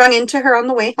happened to run into her on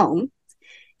the way home,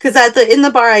 Because in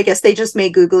the bar, I guess they just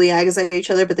made googly eyes at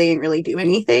each other, but they didn't really do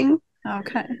anything.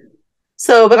 Okay.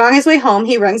 But on his way home,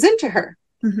 he runs into her.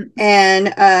 Mm-hmm.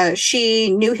 And she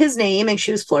knew his name and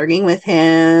she was flirting with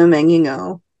him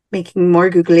and, making more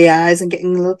googly eyes and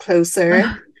getting a little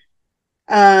closer.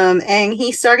 And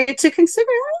he started to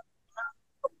consider,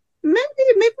 maybe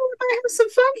we might have some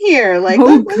fun here. Like,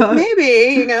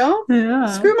 maybe,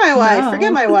 screw my wife,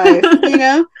 forget my wife,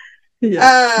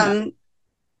 Yeah.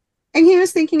 And he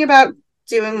was thinking about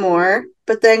doing more,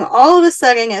 but then all of a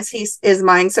sudden, as his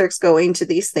mind starts going to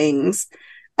these things,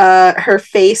 her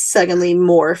face suddenly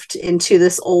morphed into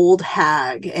this old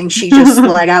hag, and she just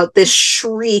let out this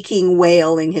shrieking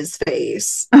wail in his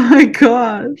face. Oh my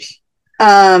gosh.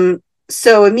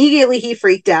 So immediately he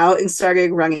freaked out and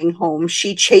started running home.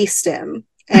 She chased him,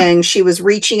 and she was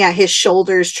reaching at his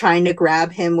shoulders, trying to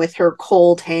grab him with her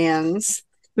cold hands.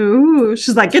 Ooh,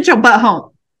 she's like, get your butt home.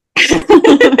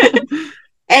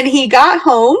 And he got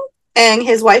home, and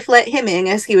his wife let him in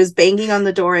as he was banging on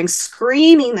the door and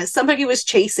screaming that somebody was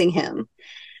chasing him.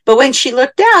 But when she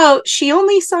looked out, she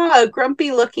only saw a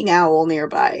grumpy looking owl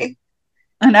nearby.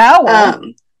 An owl?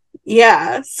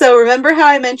 Yeah. So remember how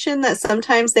I mentioned that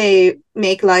sometimes they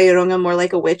make La Llorona more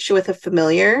like a witch with a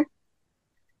familiar?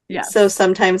 Yeah. So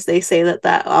sometimes they say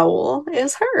that owl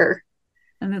is her.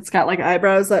 And it's got like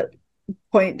eyebrows that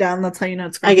point down. That's how you know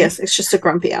it's grumpy. I guess it's just a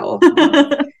grumpy owl.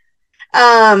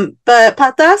 But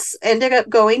Patas ended up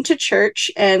going to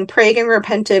church and prayed and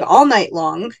repented all night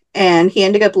long, and he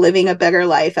ended up living a better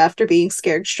life after being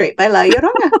scared straight by La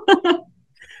Llorona.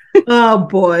 Oh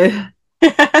boy.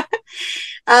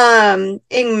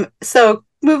 So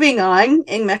moving on,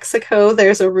 in Mexico,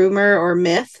 there's a rumor or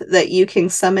myth that you can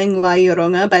summon La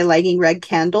Llorona by lighting red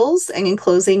candles and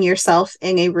enclosing yourself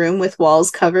in a room with walls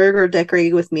covered or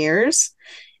decorated with mirrors,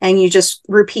 and you just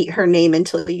repeat her name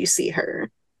until you see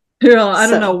her. I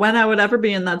don't know when I would ever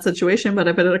be in that situation, but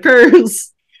if it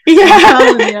occurs,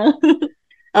 yeah.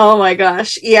 Oh my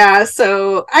gosh, yeah.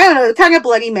 So I don't know, kind of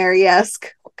Bloody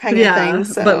Mary-esque kind of thing.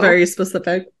 So. But very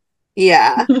specific.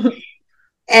 Yeah.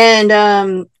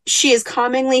 And she is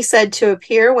commonly said to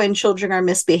appear when children are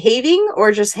misbehaving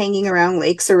or just hanging around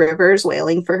lakes or rivers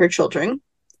wailing for her children.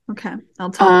 Okay, I'll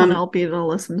tell Penelope to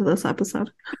listen to this episode.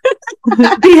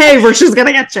 Behave or she's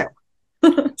gonna get you.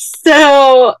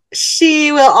 So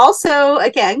she will also,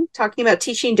 again, talking about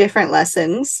teaching different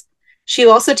lessons, she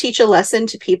will also teach a lesson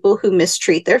to people who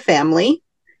mistreat their family.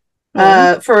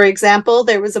 For example,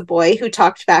 there was a boy who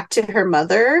talked back to her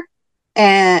mother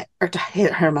his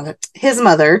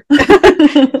mother.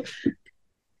 This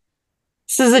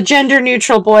is a gender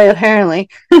neutral boy, apparently.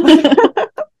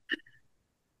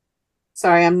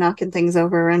 Sorry, I'm knocking things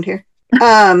over around here.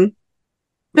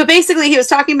 But basically, he was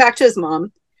talking back to his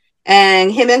mom, and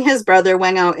him and his brother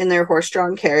went out in their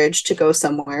horse-drawn carriage to go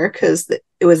somewhere because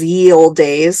it was ye old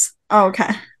days. Oh, okay.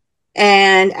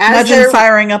 And as imagine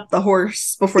firing up the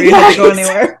horse before you had to go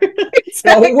anywhere.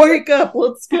 Exactly. So wake up,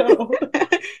 let's go.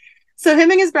 So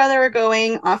him and his brother were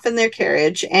going off in their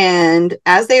carriage, and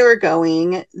as they were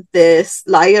going, this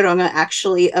La Llorona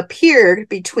actually appeared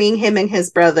between him and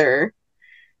his brother,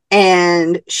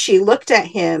 and she looked at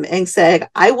him and said,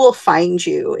 "I will find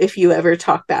you if you ever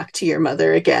talk back to your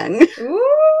mother again." Ooh,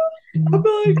 I'm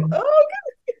like, oh, I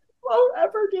won't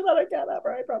ever do that again,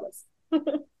 ever, I promise.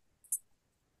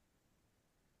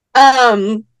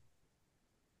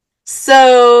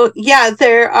 So, yeah,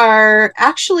 there are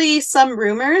actually some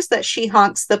rumors that she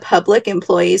haunts the Public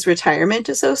Employees Retirement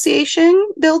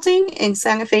Association building in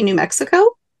Santa Fe, New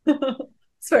Mexico.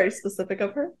 It's very specific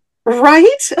of her. Right?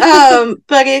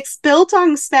 But it's built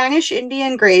on Spanish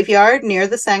Indian graveyard near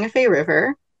the Santa Fe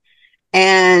River.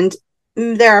 And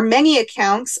there are many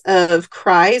accounts of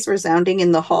cries resounding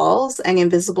in the halls and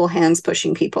invisible hands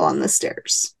pushing people on the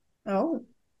stairs. Oh.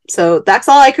 So that's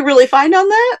all I could really find on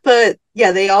that. But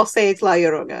yeah, they all say it's La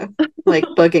Llorona, like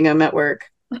bugging them at work.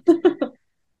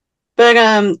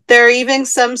 But there are even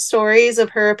some stories of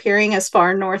her appearing as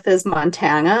far north as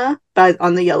Montana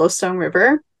on the Yellowstone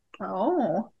River.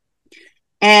 Oh.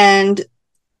 And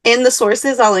in the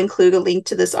sources, I'll include a link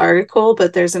to this article,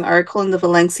 but there's an article in the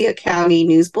Valencia County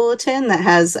News Bulletin that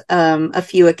has a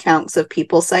few accounts of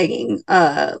people citing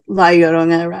La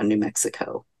Llorona around New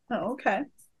Mexico. Oh, okay.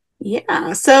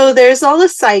 Yeah, so there's all the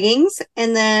sightings,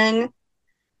 and then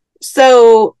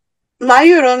so La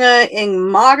Llorona in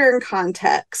modern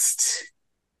context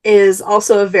is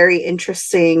also a very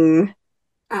interesting,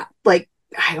 I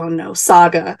don't know,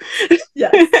 saga. Yes,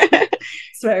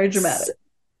 it's very dramatic.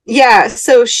 Yeah,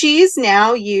 so she's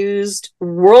now used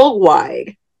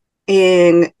worldwide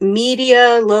in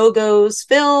media, logos,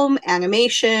 film,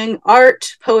 animation,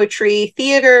 art, poetry,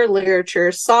 theater,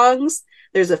 literature, songs.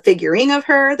 There's a figurine of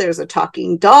her. There's a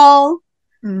talking doll.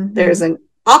 Mm-hmm. There's an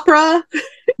opera.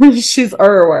 She's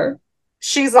everywhere.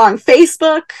 She's on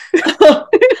Facebook.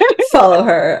 Follow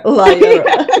her. La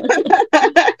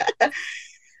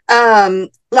Llorona.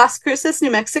 Las Cruces,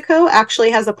 New Mexico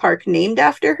actually has a park named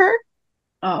after her.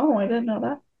 Oh, I didn't know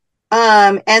that.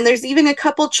 And there's even a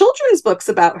couple children's books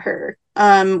about her.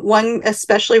 One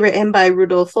especially written by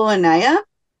Rudolfo Anaya,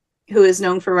 who is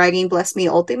known for writing Bless Me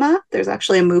Ultima. There's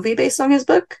actually a movie based on his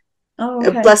book. Oh,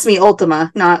 okay. Bless Me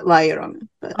Ultima, not La Llorona.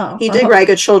 But he did write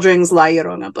a children's La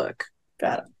Llorona book.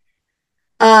 Got it.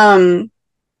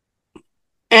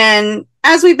 And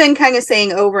as we've been kind of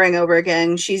saying over and over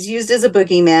again, she's used as a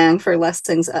boogeyman for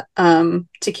lessons to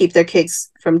keep their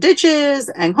kids from ditches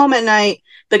and home at night.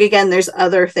 But again, there's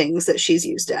other things that she's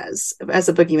used as a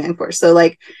boogeyman for. So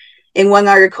like in one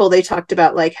article, they talked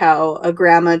about like how a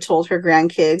grandma told her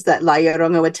grandkids that La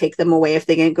Llorona would take them away if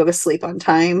they didn't go to sleep on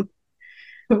time.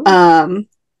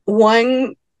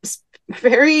 One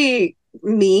very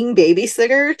mean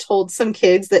babysitter told some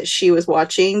kids that she was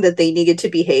watching that they needed to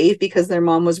behave because their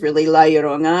mom was really La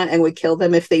Llorona and would kill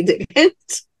them if they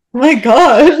didn't. Oh my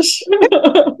gosh.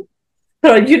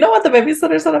 You know what the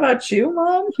babysitter said about you,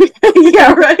 Mom?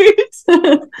 Yeah, right.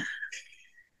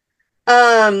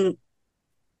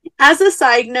 As a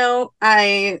side note,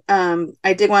 I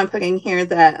did want to put in here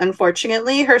that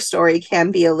unfortunately her story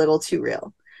can be a little too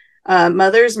real.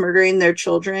 Mothers murdering their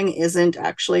children isn't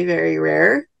actually very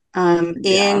rare.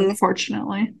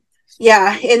 Unfortunately.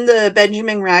 Yeah, in the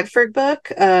Benjamin Radford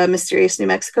book, Mysterious New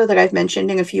Mexico, that I've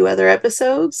mentioned in a few other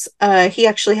episodes, he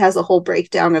actually has a whole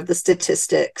breakdown of the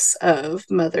statistics of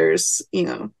mothers,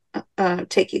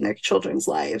 taking their children's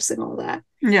lives and all that.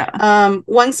 Yeah.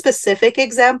 One specific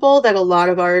example that a lot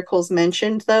of articles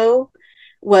mentioned, though,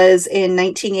 was in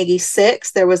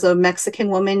 1986. There was a Mexican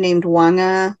woman named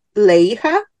Juana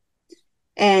Leija,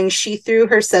 and she threw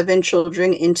her 7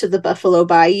 children into the Buffalo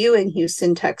Bayou in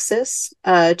Houston, Texas.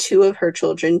 2 of her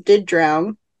children did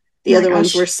drown. The other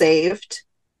ones were saved.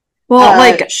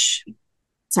 Well,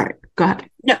 sorry, go ahead.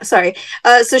 No, sorry.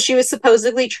 So she was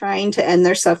supposedly trying to end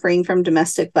their suffering from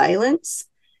domestic violence.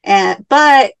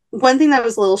 But one thing that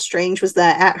was a little strange was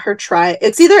that at her trial,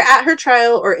 it's either at her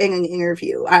trial or in an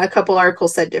interview. A couple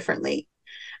articles said differently.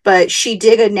 But she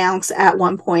did announce at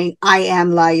one point, I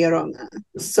am La Llorona.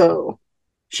 So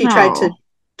she tried to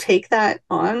take that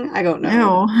on. I don't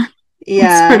know. Ew.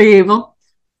 Yeah. It's pretty evil.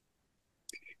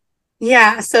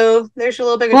 Yeah, so there's a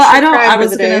little bit of I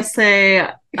was going to say,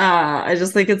 I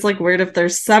just think it's like weird if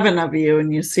there's 7 of you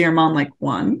and you see your mom like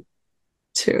 1,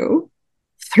 2,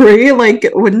 3. Like,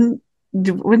 wouldn't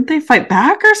they fight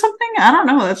back or something? I don't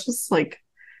know. That's just like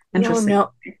interesting.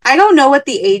 No. I don't know what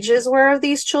the ages were of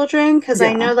these children because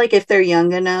I know like if they're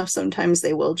young enough, sometimes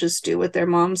they will just do what their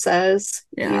mom says.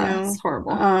 Yeah, it's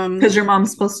horrible. Because your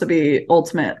mom's supposed to be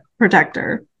ultimate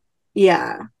protector.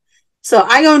 Yeah. So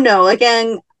I don't know.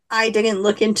 Again, I didn't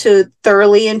look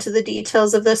thoroughly into the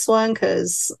details of this one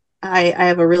because I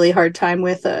have a really hard time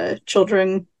with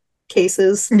children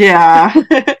cases. Yeah,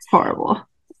 it's horrible.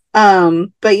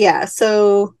 But yeah,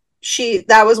 so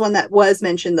that was one that was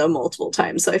mentioned though multiple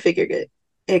times, so I figured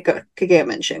it could get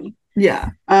mentioned. Yeah.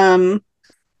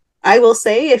 I will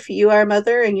say if you are a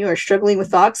mother and you are struggling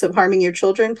with thoughts of harming your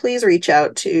children, please reach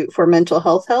out for mental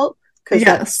health help because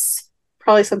that's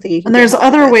probably something you can. And there's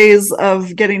other ways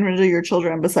of getting rid of your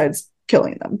children besides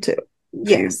killing them too.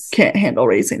 Yes. You can't handle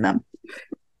raising them.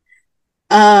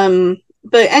 But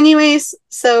anyways,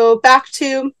 so back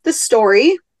to the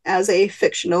story as a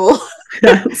fictional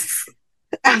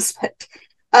aspect.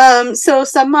 So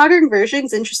some modern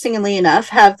versions, interestingly enough,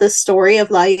 have the story of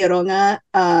La Llorona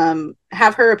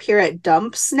have her appear at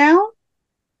dumps now.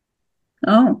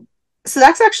 Oh. So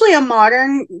that's actually a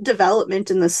modern development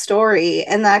in the story,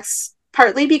 and that's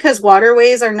partly because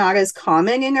waterways are not as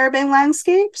common in urban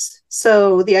landscapes.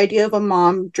 So the idea of a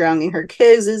mom drowning her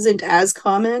kids isn't as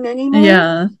common anymore.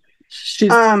 Yeah.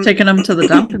 She's taking them to the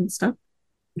dump and stuff.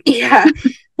 Yeah.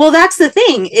 Well, that's the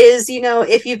thing is,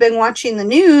 if you've been watching the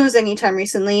news anytime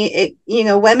recently,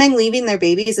 women leaving their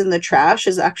babies in the trash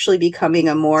is actually becoming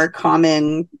a more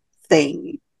common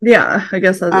thing. Yeah, I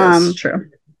guess that is true.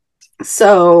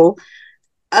 So,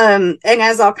 and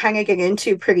as I'll kind of get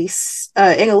into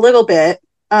in a little bit,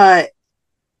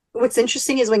 what's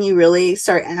interesting is when you really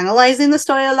start analyzing the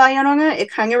story of La Llorona,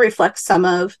 it kind of reflects some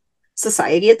of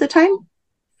society at the time.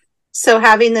 So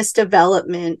having this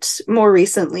development more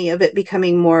recently of it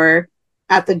becoming more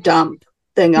at the dump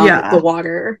than on the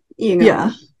water,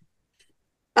 Yeah.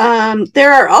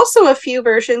 There are also a few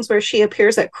versions where she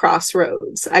appears at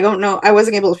crossroads. I don't know. I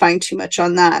wasn't able to find too much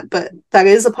on that, but that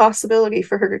is a possibility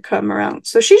for her to come around.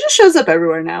 So she just shows up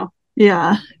everywhere now.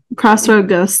 Yeah. Crossroad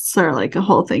ghosts are like a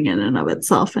whole thing in and of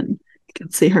itself, and you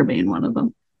can see her being one of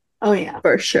them. Oh yeah.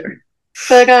 For sure.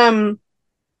 But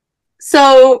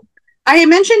so I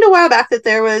mentioned a while back that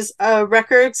there was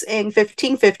records in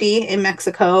 1550 in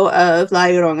Mexico of La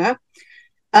Llorona.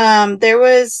 There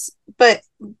was, but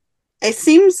it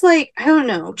seems like, I don't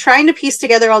know, trying to piece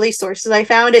together all these sources I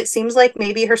found, it seems like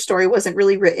maybe her story wasn't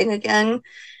really written again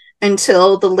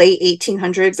until the late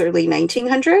 1800s, early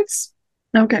 1900s.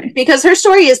 Okay. Because her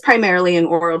story is primarily an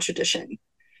oral tradition.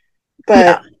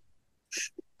 But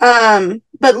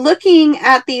but looking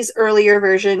at these earlier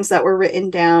versions that were written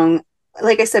down,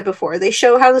 like I said before, they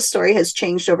show how the story has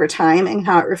changed over time and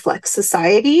how it reflects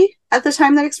society at the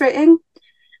time that it's written.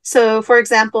 So, for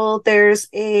example, there's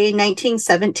a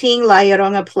 1917 La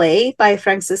Llorona play by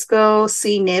Francisco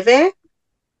C. Neve.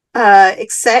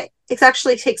 It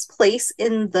actually takes place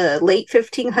in the late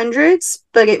 1500s,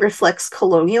 but it reflects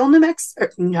colonial New Mexico,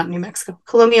 not New Mexico,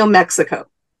 colonial Mexico,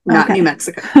 not New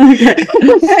Mexico.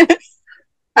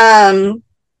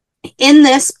 In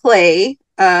this play,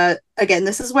 again,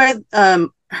 this is where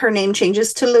her name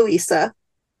changes to Luisa.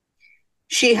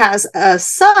 She has a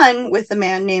son with a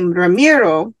man named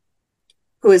Ramiro,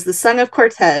 who is the son of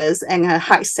Cortez and a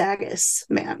high status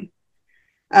man.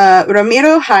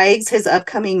 Ramiro hides his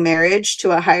upcoming marriage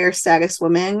to a higher status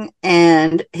woman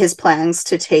and his plans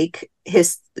to take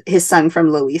his son from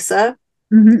Luisa.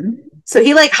 Mm-hmm. So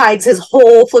he like hides his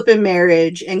whole flipping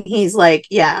marriage, and he's like,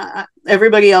 yeah,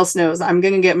 everybody else knows I'm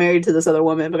going to get married to this other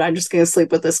woman, but I'm just going to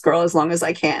sleep with this girl as long as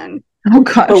I can. Oh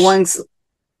gosh. But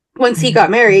once he got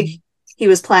married, he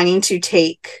was planning to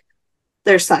take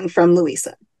their son from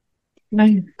Luisa.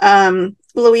 Nice.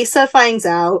 Luisa finds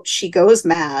out, she goes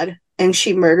mad, and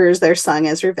she murders their son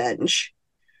as revenge.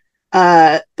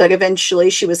 But eventually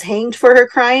she was hanged for her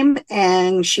crime,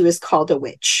 and she was called a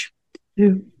witch.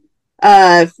 When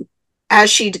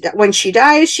she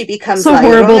dies, she becomes so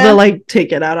horrible to like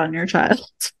take it out on your child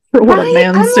for what a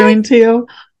man's doing to you.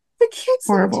 The kid's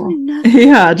horrible. Not doing nothing.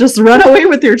 Yeah, just run away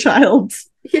with your child.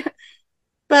 Yeah.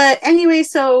 But anyway,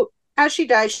 so as she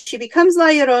dies, she becomes La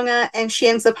Llorona, and she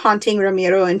ends up haunting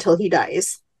Ramiro until he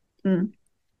dies.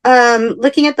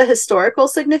 Looking at the historical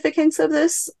significance of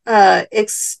this,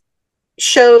 it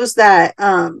shows that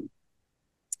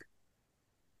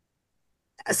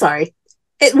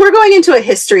we're going into a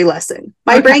history lesson.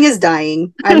 My brain is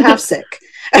dying. I'm half sick.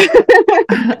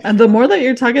 And the more that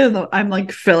you're talking, I'm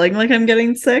like feeling like I'm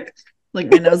getting sick. Like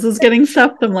my nose is getting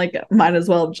stuffed. I'm like, might as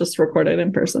well just record it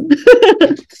in person.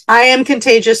 I am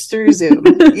contagious through Zoom.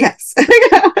 Yes.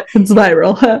 It's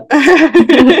viral.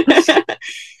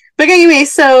 But anyway,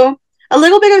 so a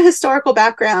little bit of historical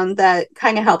background that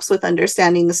kind of helps with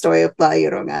understanding the story of La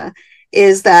Llorona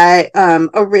is that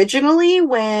originally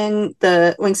when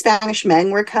Spanish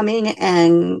men were coming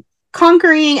and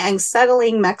conquering and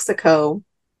settling Mexico,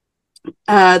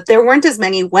 there weren't as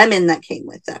many women that came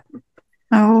with them.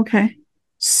 Oh, okay.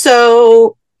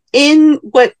 So in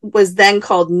what was then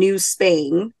called New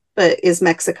Spain, but is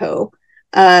Mexico,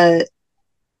 they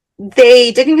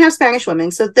didn't have Spanish women.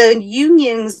 So the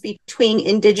unions between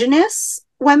indigenous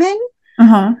women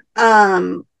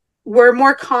were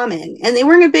more common, and they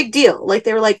weren't a big deal. Like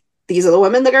they were like, these are the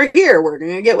women that are here. We're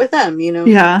going to get with them, you know?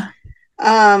 Yeah.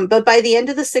 But by the end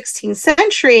of the 16th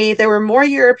century, there were more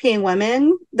European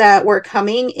women that were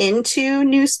coming into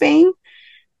New Spain,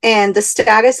 and the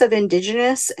status of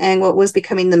indigenous and what was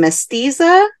becoming the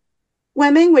mestiza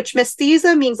women, which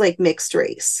mestiza means like mixed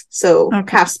race. So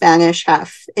half Spanish,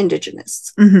 half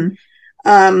indigenous.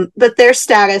 But their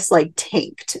status like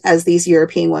tanked as these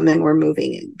European women were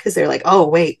moving in, because they're like, oh,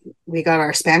 wait, we got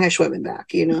our Spanish women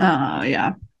back, you know? Oh,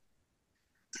 yeah.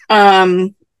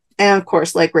 And of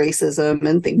course, like racism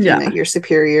and thinking that you're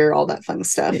superior, all that fun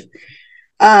stuff.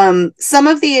 Some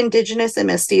of the indigenous and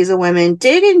mestiza women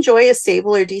did enjoy a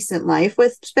stable or decent life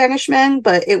with Spanish men,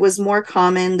 but it was more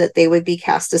common that they would be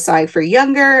cast aside for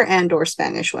younger and or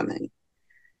Spanish women.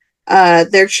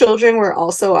 Their children were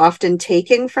also often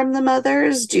taken from the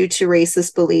mothers due to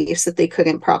racist beliefs that they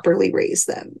couldn't properly raise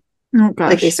them. Oh gosh.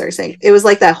 Like they started saying, it was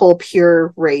like that whole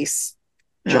pure race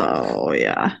junk. Oh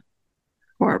yeah.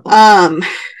 Horrible.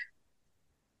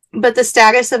 But the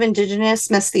status of indigenous,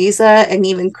 mestiza, and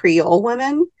even Creole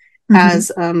women as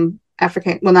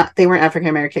African, well, not, they weren't African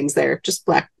Americans, they're just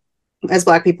black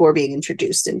people were being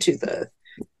introduced into the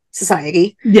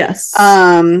society. Yes.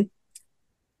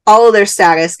 All of their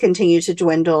status continued to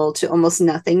dwindle to almost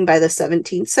nothing by the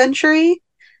 17th century,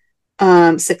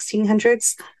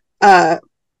 1600s.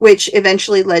 which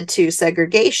eventually led to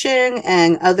segregation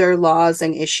and other laws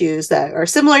and issues that are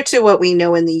similar to what we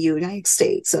know in the United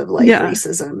States of like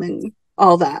racism and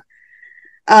all that.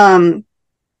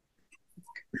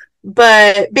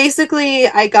 But basically,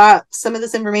 I got some of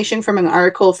this information from an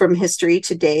article from History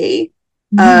Today,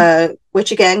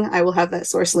 which again, I will have that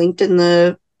source linked in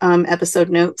the episode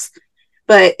notes.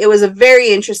 But it was a very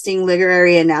interesting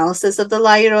literary analysis of the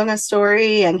La Llorona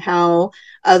story and how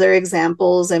other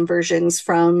examples and versions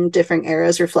from different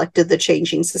eras reflected the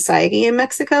changing society in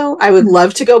Mexico. I would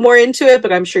love to go more into it,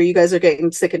 but I'm sure you guys are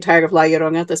getting sick and tired of La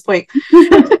Llorona at this point.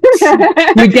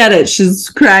 We get it. She's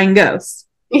crying ghost.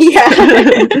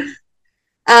 Yeah.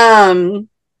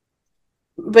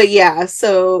 But yeah,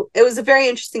 so it was a very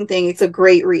interesting thing. It's a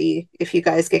great read if you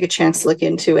guys get a chance to look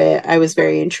into it. I was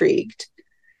very intrigued.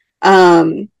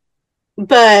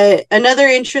 But another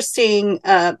interesting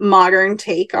modern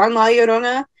take on La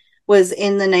Llorona was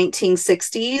in the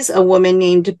 1960s. A woman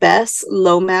named Bess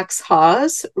Lomax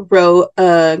Hawes wrote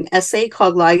an essay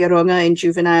called La Llorona in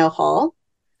Juvenile Hall,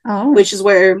 which is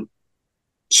where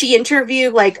she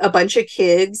interviewed like a bunch of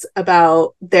kids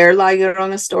about their La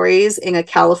Llorona stories in a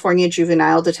California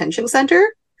juvenile detention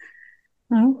center.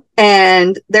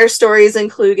 And their stories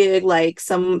included like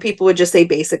some people would just say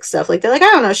basic stuff like they're like, I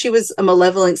don't know, she was a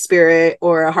malevolent spirit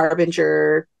or a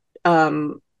harbinger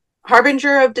of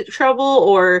trouble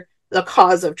or the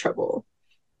cause of trouble.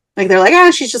 Like they're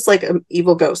like, she's just like an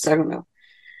evil ghost. I don't know.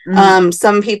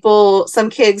 Some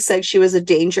kids said she was a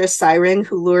dangerous siren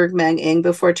who lured men in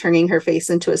before turning her face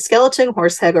into a skeleton,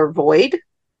 horsehead, or void.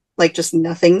 Like just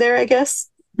nothing there, I guess.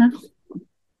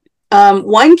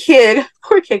 One kid,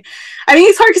 poor kid. I mean,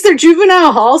 it's hard because they're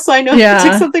juvenile hall, so I know they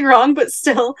took something wrong, but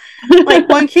still, like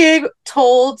one kid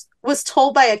was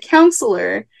told by a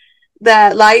counselor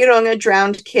that La Llorona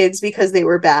drowned kids because they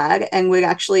were bad and would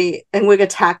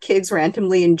attack kids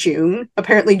randomly in June.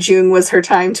 Apparently, June was her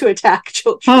time to attack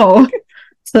children. Oh,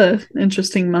 it's an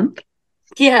interesting month.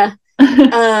 Yeah.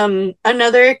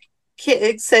 Another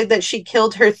kid said that she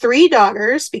killed her 3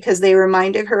 daughters because they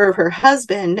reminded her of her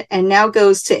husband and now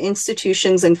goes to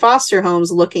institutions and foster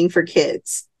homes looking for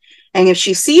kids. And if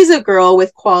she sees a girl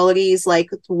with qualities like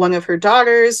one of her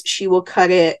daughters, she will cut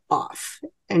it off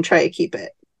and try to keep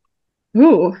it.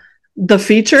 Ooh, the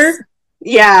feature?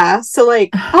 Yeah. So like,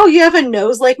 oh, you have a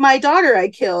nose like my daughter I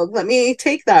killed. Let me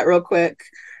take that real quick.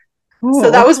 Ooh.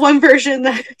 So that was one version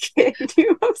that kid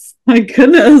used. My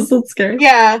goodness, that's scary.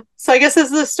 Yeah. So I guess as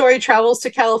the story travels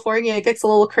to California, it gets a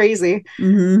little crazy.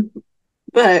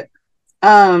 But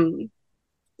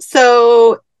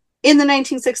so in the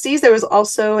 1960s, there was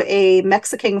also a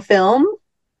Mexican film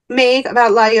made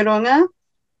about La Llorona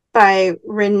by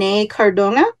Renee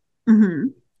Cardona.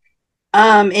 In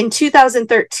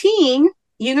 2013,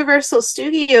 Universal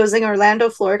Studios in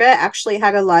Orlando, Florida, actually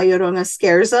had a La Llorona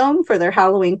scare zone for their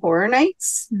Halloween horror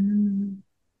nights.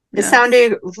 It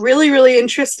sounded really, really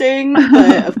interesting,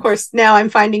 but of course, now I'm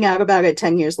finding out about it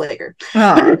 10 years later.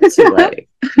 Oh, too late.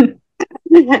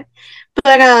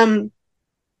 But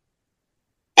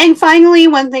and finally,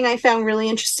 one thing I found really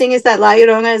interesting is that La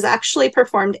Llorona is actually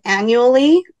performed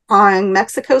annually on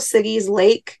Mexico City's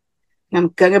lake. I'm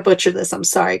gonna butcher this. I'm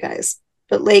sorry, guys,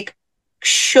 but Lake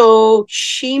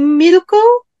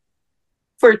Xochimilco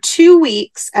for 2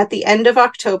 weeks at the end of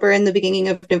October and the beginning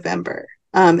of November.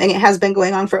 And it has been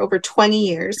going on for over 20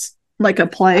 years. Like a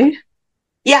play?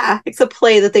 Yeah, it's a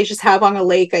play that they just have on a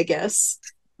lake, I guess.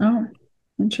 Oh,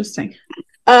 interesting.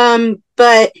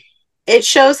 But it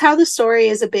shows how the story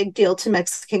is a big deal to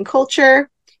Mexican culture.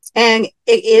 And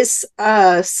it is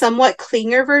a somewhat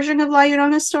cleaner version of La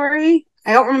Llorona's story.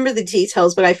 I don't remember the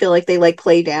details, but I feel like they like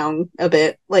play down a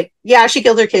bit. Like, yeah, she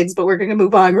killed her kids, but we're going to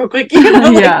move on real quick. You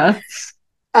know? Yeah.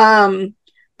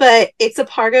 But it's a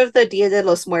part of the Dia de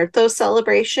los Muertos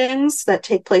celebrations that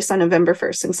take place on November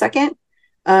 1st and 2nd.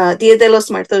 Dia de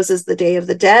los Muertos is the Day of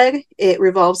the Dead. It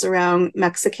revolves around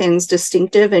Mexicans'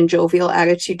 distinctive and jovial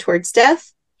attitude towards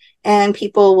death. And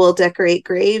people will decorate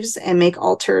graves and make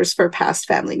altars for past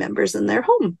family members in their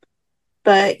home.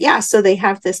 But yeah, so they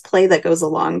have this play that goes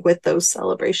along with those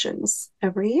celebrations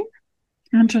every year.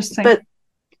 Interesting. But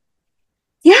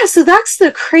yeah, so that's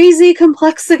the crazy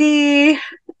complexity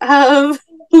of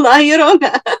La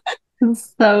Llorona.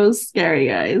 It's so scary,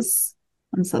 guys.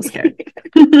 I'm so scared.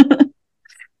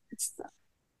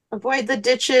 Avoid the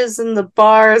ditches and the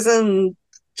bars and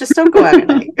just don't go out at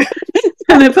night.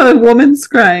 And if a woman's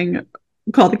crying,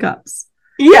 call the cops.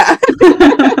 Yeah.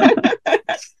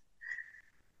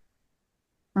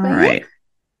 All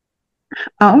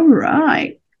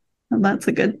right. Well, that's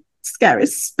a good, scary,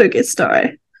 spooky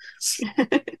story.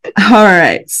 All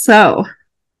right. So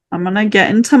I'm going to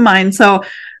get into mine. So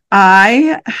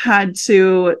I had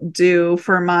to do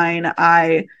for mine,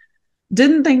 I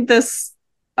didn't think this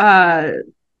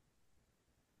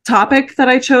topic that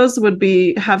I chose would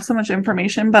be have so much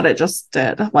information, but it just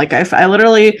did. Like I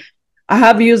literally I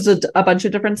have used a bunch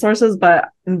of different sources, but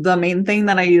the main thing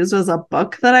that I used was a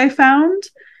book that I found,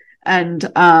 and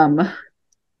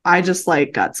I just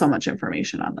like got so much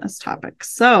information on this topic.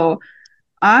 So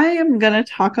I am gonna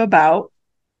talk about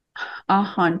a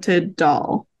haunted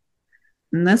doll.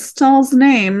 And this doll's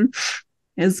name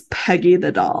is Peggy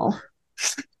the doll.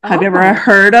 Have you ever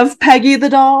heard of Peggy the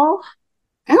doll?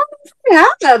 I don't know if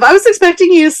I have. I was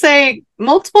expecting you to say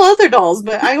multiple other dolls,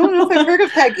 but I don't know if I've heard of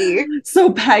Peggy.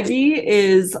 So Peggy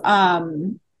is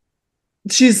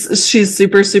she's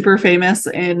super super famous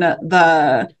in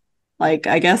the, like,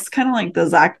 I guess kind of like the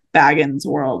Zach Baggins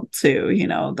world too, you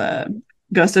know, the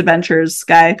Ghost Adventures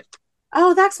guy.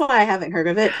 Oh, that's why I haven't heard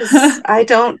of it, because I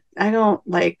don't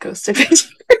like Ghost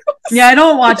Adventures. Yeah, I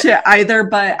don't watch it either,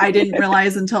 but I didn't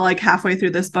realize until like halfway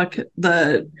through this book,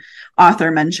 the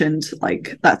author mentioned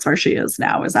like that's where she is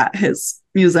now, is at his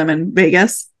museum in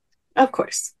Vegas. Of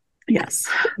course. Yes.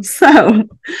 So,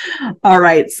 all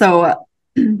right. So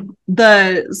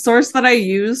the source that I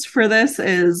used for this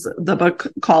is the book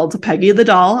called Peggy the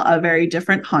Doll, A Very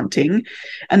Different Haunting.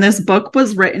 And this book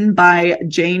was written by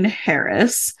Jane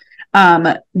Harris.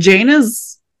 Jane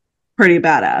is pretty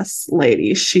badass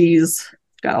lady. She's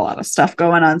got a lot of stuff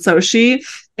going on. So she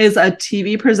is a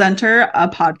TV presenter, a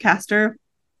podcaster,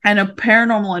 and a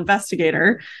paranormal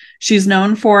investigator. She's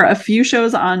known for a few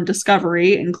shows on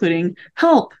Discovery, including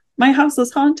Help, My House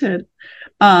is Haunted,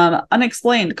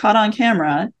 Unexplained, Caught on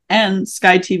Camera, and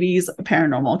Sky TV's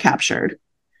Paranormal Captured.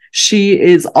 She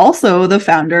is also the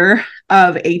founder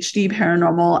of HD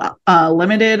Paranormal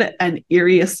Limited and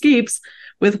Eerie Escapes,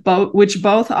 which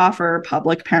both offer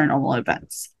public paranormal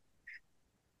events.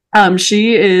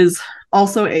 She is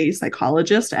also a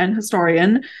psychologist and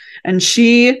historian, and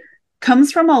she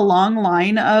comes from a long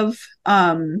line of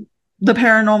the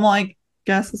paranormal, I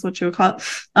guess is what you would call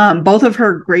it. Both of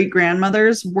her great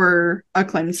grandmothers were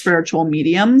acclaimed spiritual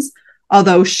mediums,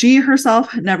 although she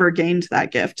herself never gained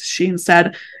that gift. She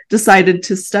instead decided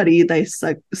to study the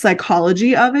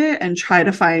psychology of it and try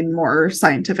to find more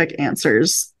scientific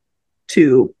answers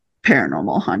to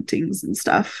paranormal hauntings and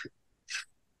stuff.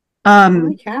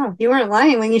 Holy cow, you weren't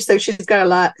lying when you said she's got a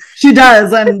lot. She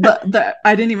does, and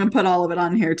I didn't even put all of it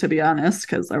on here, to be honest,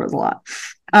 because there was a lot.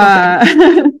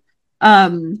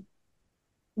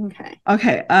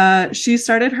 Okay. She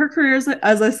started her career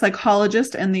as a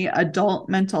psychologist in the adult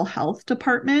mental health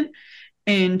department.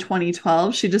 In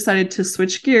 2012, she decided to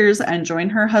switch gears and join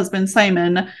her husband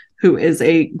Simon, who is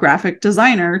a graphic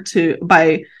designer,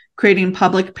 by creating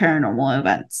public paranormal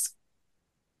events.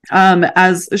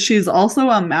 As she's also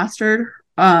a mastered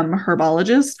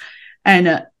herbologist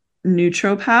and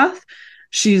naturopath.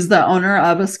 She's the owner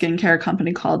of a skincare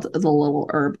company called The Little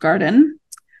Herb Garden,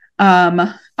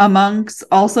 amongst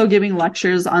also giving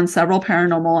lectures on several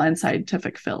paranormal and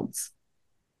scientific fields.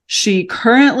 She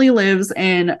currently lives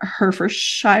in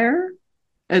Hertfordshire.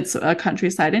 It's a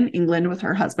countryside in England with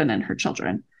her husband and her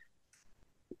children.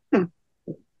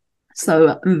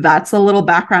 So that's a little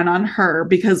background on her,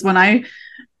 because when I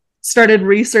started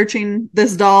researching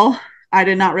this doll, I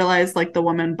did not realize like the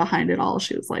woman behind it all.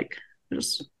 She was like,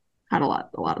 just had a lot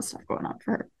of stuff going on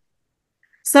for her.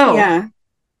 So yeah,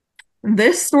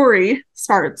 this story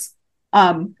starts,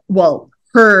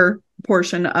 her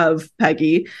portion of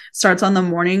Peggy starts on the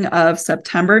morning of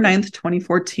September 9th,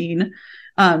 2014.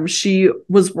 She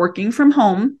was working from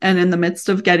home, and in the midst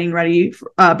of getting ready,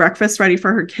 breakfast ready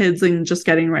for her kids and just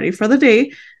getting ready for the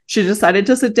day, she decided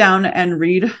to sit down and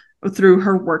read through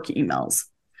her work emails.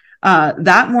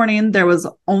 That morning, there was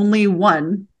only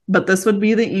one, but this would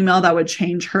be the email that would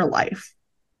change her life.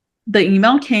 The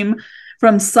email came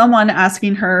from someone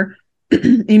asking her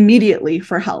immediately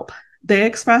for help. They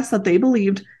expressed that they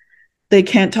believed they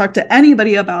can't talk to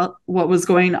anybody about what was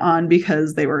going on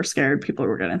because they were scared people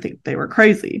were going to think they were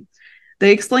crazy.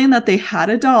 They explained that they had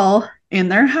a doll in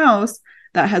their house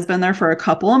that has been there for a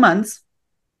couple of months.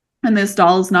 And this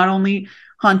doll is not only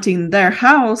haunting their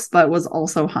house, but was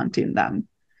also haunting them.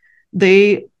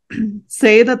 They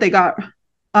say that they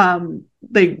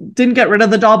didn't get rid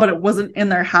of the doll, but it wasn't in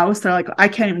their house. They're like, I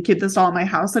can't even keep this doll in my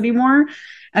house anymore.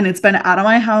 And it's been out of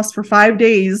my house for 5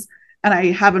 days. And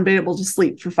I haven't been able to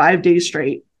sleep for 5 days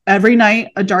straight. Every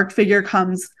night, a dark figure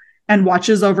comes and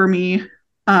watches over me.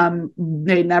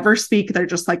 They never speak. They're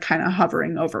just like kind of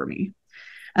hovering over me.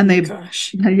 And they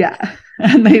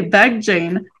beg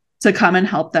Jane to come and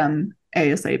help them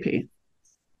ASAP.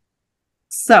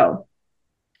 So,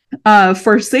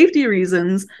 for safety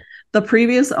reasons, the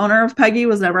previous owner of Peggy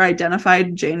was never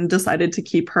identified, Jane decided to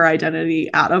keep her identity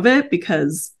out of it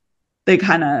because they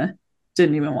kind of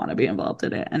didn't even want to be involved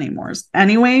in it anymore.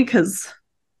 Anyway, because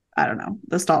I don't know,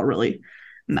 this doll really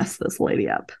messed this lady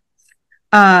up.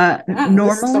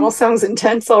 This all sounds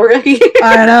intense already.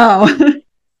 I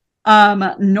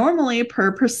know. Normally,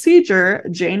 per procedure,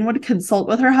 Jane would consult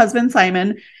with her husband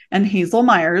Simon and Hazel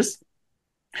Myers,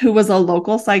 who was a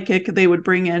local psychic they would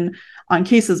bring in on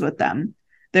cases with them.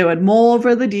 They would mull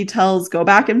over the details, go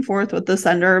back and forth with the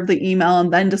sender of the email,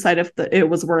 and then decide if it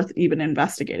was worth even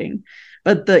investigating.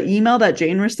 But the email that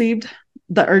Jane received,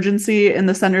 the urgency in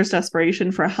the sender's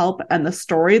desperation for help, and the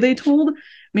story they told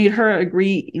made her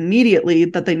agree immediately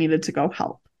that they needed to go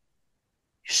help.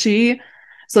 She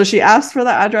asked for the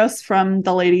address from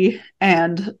the lady,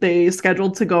 and they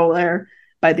scheduled to go there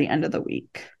by the end of the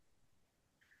week.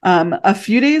 A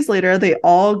few days later, they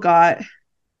all got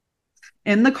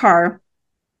in the car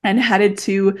and headed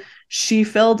to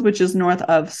Sheffield, which is north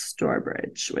of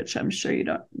Stourbridge, which I'm sure you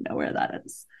don't know where that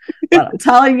is. But I'm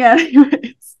telling you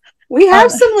anyways. We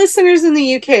have some listeners in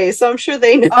the UK, so I'm sure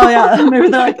they know. Oh, yeah. Maybe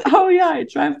they're like, oh, yeah, I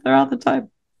drive there all the time.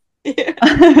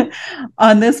 Yeah.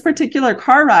 On this particular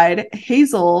car ride,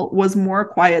 Hazel was more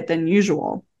quiet than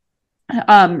usual.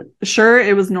 Sure,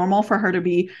 it was normal for her to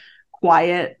be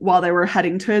quiet while they were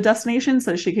heading to a destination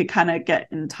so she could kind of get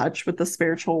in touch with the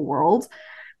spiritual world.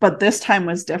 But this time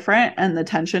was different, and the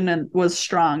tension was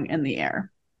strong in the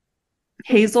air.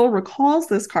 Hazel recalls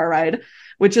this car ride,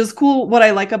 which is cool. What I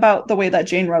like about the way that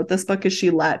Jane wrote this book is she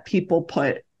let people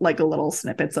put like a little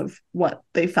snippets of what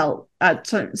they felt at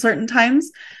certain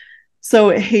times. So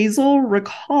Hazel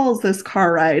recalls this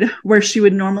car ride where she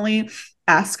would normally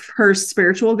ask her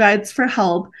spiritual guides for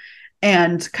help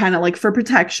and kind of like for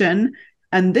protection.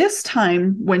 And this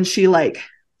time when she like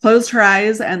closed her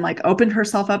eyes and like opened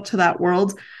herself up to that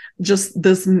world, just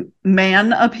this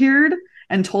man appeared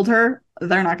and told her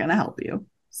they're not going to help you.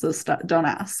 So don't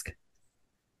ask.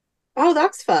 Oh,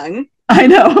 that's fun. I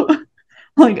know.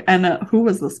 Like, and who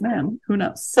was this man? Who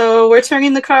knows? So we're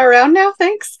turning the car around now,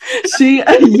 thanks?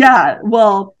 Yeah,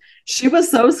 well, she was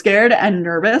so scared and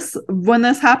nervous when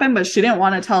this happened, but she didn't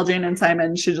want to tell Jane and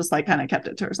Simon. She just like kind of kept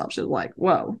it to herself. She was like,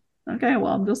 whoa, okay,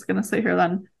 well, I'm just going to sit here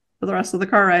then for the rest of the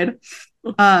car ride.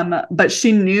 But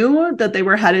she knew that they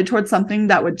were headed towards something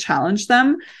that would challenge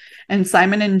them. And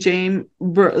Simon and Jane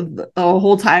were the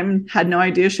whole time had no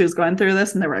idea she was going through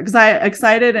this. And they were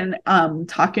excited and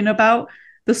talking about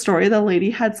the story the lady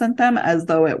had sent them as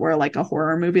though it were like a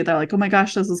horror movie. They're like, oh my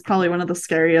gosh, this is probably one of the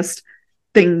scariest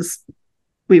things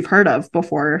we've heard of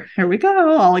before. Here we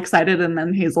go, all excited. And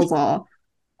then Hazel's all,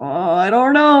 oh, I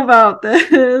don't know about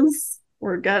this.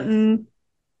 We're getting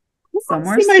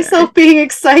somewhere. I don't see myself being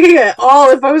excited at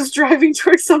all if I was driving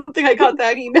towards something I got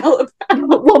that email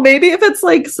about. Well, maybe if it's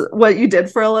like what you did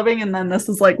for a living and then this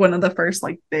is like one of the first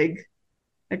like big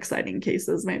exciting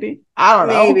cases, maybe. I don't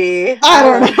know. Maybe. I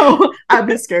don't know. I'd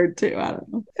be scared too. I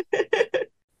don't know.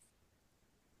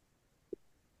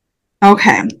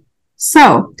 Okay.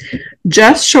 So,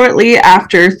 just shortly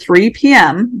after 3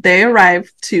 p.m., they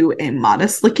arrived to a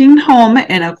modest-looking home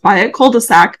in a quiet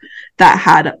cul-de-sac that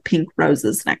had pink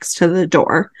roses next to the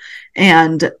door.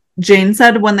 And Jane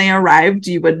said when they arrived,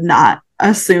 you would not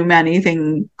assume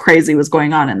anything crazy was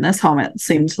going on in this home. It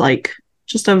seemed like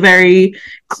just a very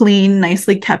clean,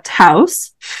 nicely kept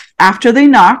house. After they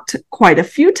knocked quite a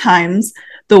few times,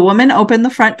 the woman opened the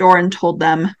front door and told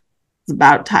them it's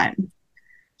about time.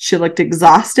 She looked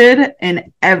exhausted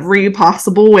in every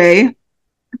possible way,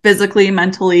 physically,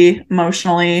 mentally,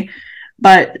 emotionally,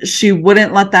 but she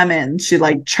wouldn't let them in. She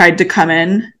like tried to come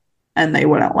in and they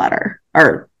wouldn't let her,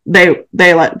 or they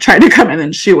tried to come in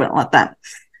and she wouldn't let them.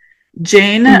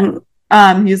 Jane,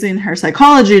 using her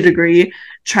psychology degree,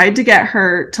 tried to get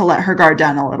her to let her guard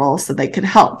down a little so they could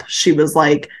help. She was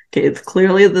like, okay, it's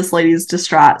clearly this lady's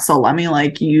distraught, so let me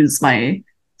like use my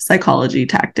psychology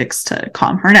tactics to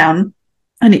calm her down.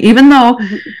 And even though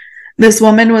this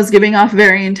woman was giving off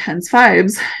very intense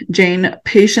vibes, Jane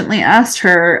patiently asked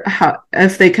her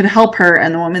if they could help her,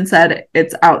 and the woman said,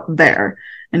 it's out there.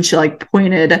 And she like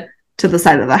pointed to the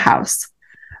side of the house.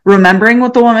 Remembering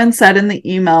what the woman said in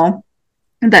the email,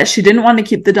 that she didn't want to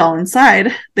keep the doll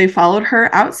inside, they followed her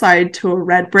outside to a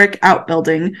red brick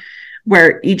outbuilding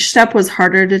where each step was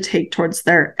harder to take towards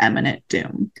their imminent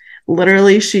doom.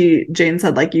 Literally, Jane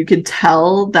said, like, you could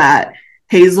tell that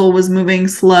Hazel was moving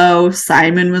slow,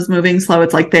 Simon was moving slow.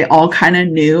 It's like they all kind of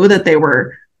knew that they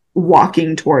were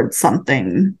walking towards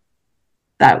something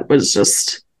that was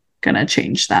just going to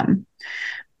change them.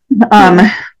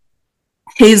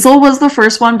 Hazel was the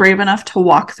first one brave enough to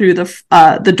walk through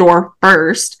the door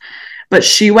first, but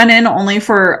she went in only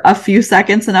for a few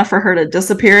seconds, enough for her to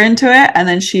disappear into it, and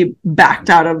then she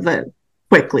backed out of it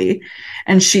quickly.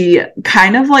 And she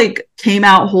kind of like came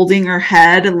out holding her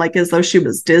head and like as though she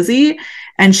was dizzy,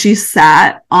 and she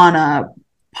sat on a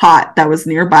pot that was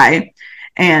nearby,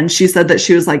 and she said that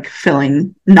she was like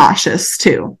feeling nauseous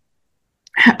too.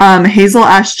 Hazel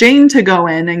asked Jane to go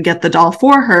in and get the doll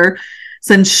for her,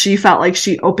 since she felt like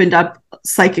she opened up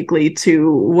psychically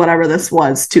to whatever this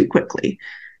was too quickly.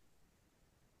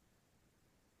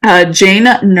 Jane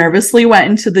nervously went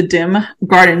into the dim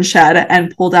garden shed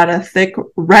and pulled out a thick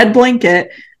red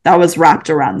blanket that was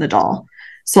wrapped around the doll.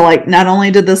 So like, not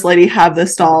only did this lady have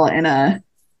this doll in it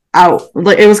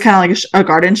was kind of like a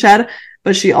garden shed,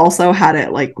 but she also had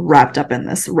it like wrapped up in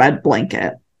this red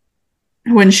blanket.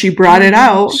 When she brought it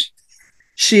out,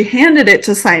 she handed it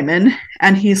to Simon,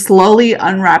 and he slowly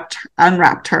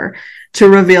unwrapped her to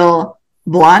reveal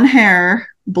blonde hair,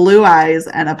 blue eyes,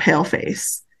 and a pale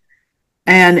face.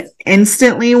 And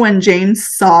instantly when Jane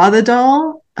saw the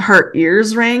doll, her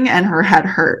ears rang and her head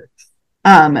hurt.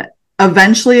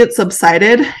 Eventually it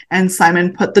subsided, and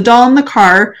Simon put the doll in the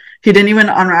car. He didn't even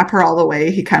unwrap her all the way.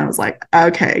 He kind of was like,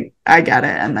 okay, I get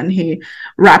it. And then he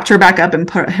wrapped her back up and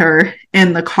put her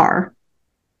in the car.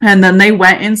 And then they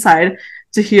went inside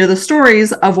to hear the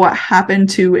stories of what happened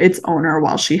to its owner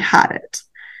while she had it.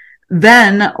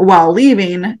 Then, while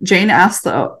leaving, Jane asked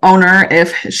the owner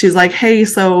if she's like, hey,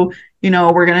 so,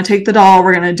 we're going to take the doll.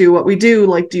 We're going to do what we do.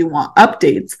 Like, do you want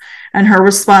updates? And her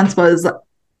response was,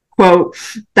 quote,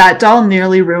 that doll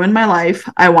nearly ruined my life.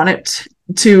 I want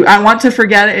to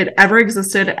forget it ever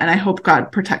existed, and I hope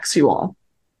God protects you all.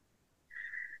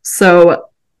 So,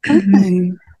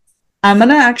 okay. I'm going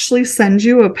to actually send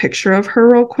you a picture of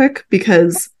her real quick,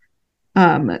 because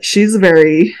she's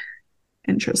very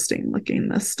interesting looking,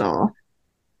 this doll.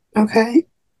 Okay.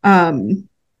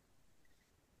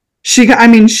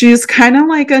 She's kind of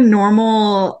like a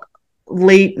normal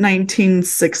late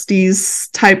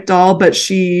 1960s type doll, but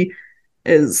she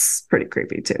is pretty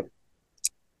creepy too.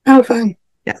 Oh, fine.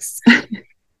 Yes.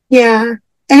 Yeah.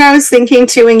 And I was thinking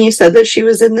too, when you said that she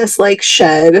was in this like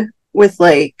shed with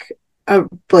like a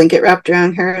blanket wrapped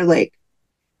around her, like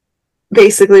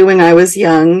basically when I was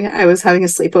young, I was having a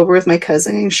sleepover with my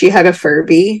cousin, and she had a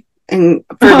Furby. And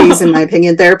Furbies, in my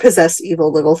opinion, they're possessed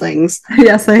evil little things.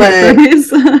 Yes, I hate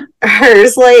Furbies.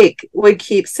 Hers like would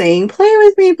keep saying, play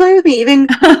with me. Even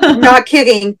not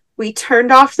kidding, we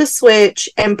turned off the switch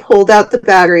and pulled out the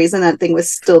batteries, and that thing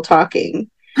was still talking.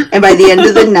 And by the end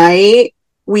of the night,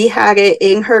 we had it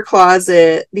in her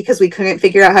closet because we couldn't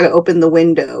figure out how to open the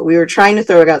window. We were trying to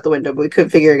throw it out the window, but we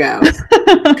couldn't figure it out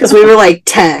because we were like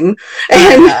 10.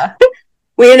 And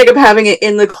we ended up having it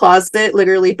in the closet,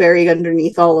 literally buried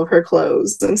underneath all of her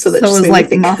clothes. And so that just was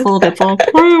like muffled. It's all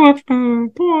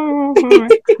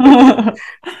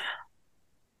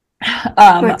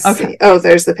let's see. Oh,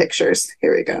 there's the pictures.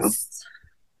 Here we go.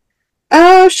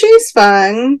 Oh, she's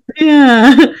fun.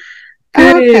 Yeah.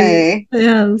 Okay.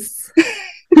 Yes.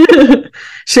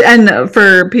 And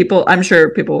for people, I'm sure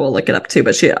people will look it up too,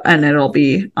 but it'll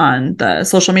be on the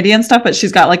social media and stuff, but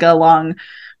she's got like a long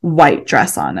white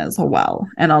dress on as well.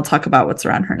 And I'll talk about what's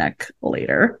around her neck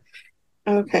later.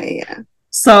 Okay, yeah.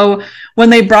 So when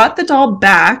they brought the doll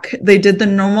back, they did the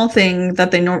normal thing that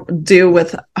they do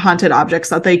with haunted objects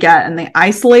that they get, and they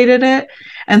isolated it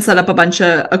and set up a bunch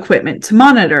of equipment to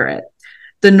monitor it.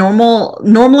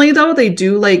 Normally though, they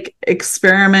do like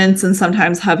experiments and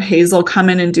sometimes have Hazel come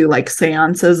in and do like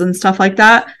seances and stuff like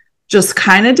that. Just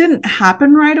kind of didn't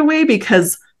happen right away,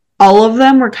 because all of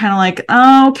them were kind of like,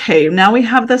 oh, okay, now we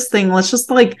have this thing. Let's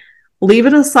just like leave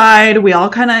it aside. We all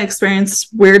kind of experienced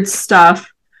weird stuff.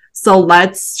 So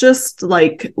let's just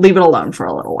like leave it alone for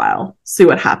a little while, see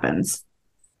what happens.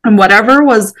 And whatever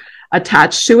was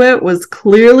attached to it was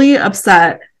clearly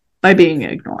upset by being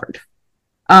ignored.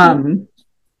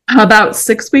 About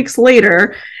 6 weeks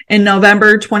later, in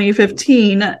November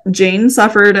 2015, Jane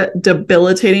suffered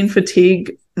debilitating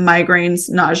fatigue, migraines,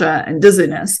 nausea, and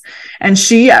dizziness. And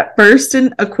she at first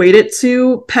didn't equate it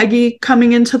to Peggy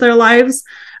coming into their lives.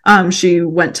 She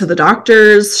went to the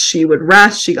doctors, she would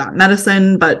rest, she got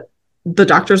medicine, but the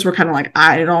doctors were kind of like,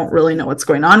 I don't really know what's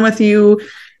going on with you.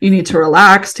 You need to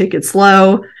relax, take it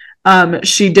slow.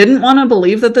 She didn't want to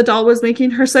believe that the doll was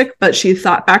making her sick, but she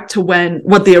thought back to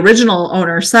what the original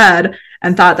owner said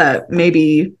and thought that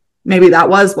maybe that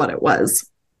was what it was.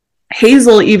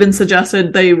 Hazel even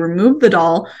suggested they remove the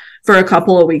doll for a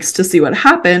couple of weeks to see what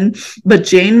happened, but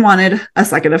Jane wanted a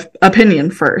second opinion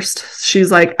first.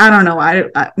 She's like, I don't know,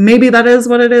 I maybe that is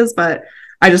what it is, but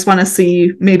I just want to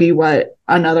see maybe what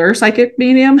another psychic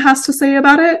medium has to say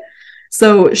about it.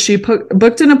 So she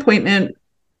booked an appointment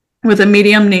with a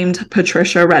medium named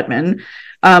Patricia Redman,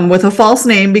 with a false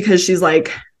name because she's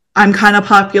like, I'm kind of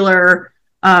popular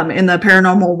in the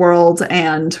paranormal world,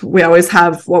 and we always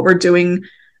have what we're doing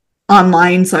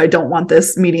online, so I don't want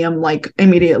this medium like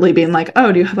immediately being like,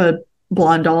 oh, do you have a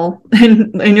blonde doll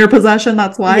in your possession?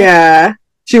 That's why. Yeah.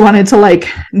 She wanted to like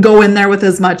go in there with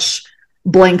as much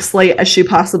blank slate as she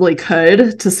possibly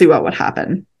could to see what would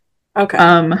happen. Okay.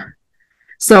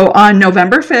 So on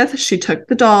November 5th, she took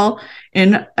the doll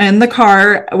in the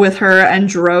car with her and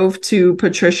drove to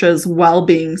Patricia's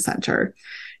well-being center.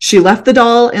 She left the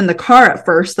doll in the car at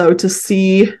first, though, to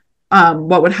see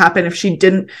what would happen if she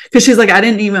didn't, because she's like, I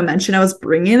didn't even mention I was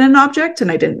bringing an object,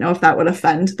 and I didn't know if that would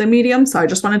offend the medium, so I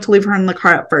just wanted to leave her in the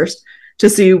car at first to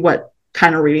see what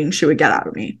kind of reading she would get out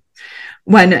of me.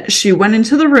 When she went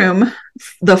into the room,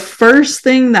 the first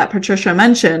thing that Patricia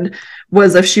mentioned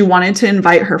was if she wanted to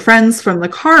invite her friends from the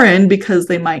car in because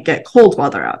they might get cold while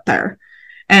they're out there.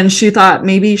 And she thought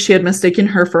maybe she had mistaken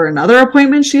her for another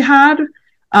appointment she had,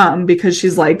 because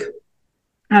she's like,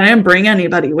 I didn't bring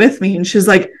anybody with me. And she's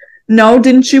like, no,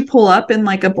 didn't you pull up in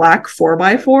like a black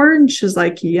 4x4? And she's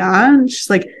like, yeah. And she's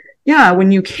like, yeah,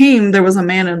 when you came, there was a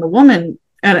man and a woman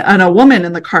and a woman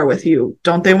in the car with you.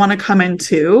 Don't they want to come in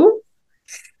too?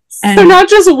 And so not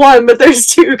just one, but there's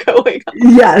two going on.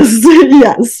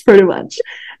 Yes, pretty much.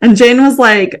 And Jane was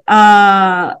like,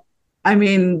 I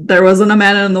mean, there wasn't a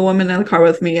man and the woman in the car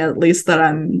with me, at least that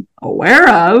I'm aware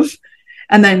of.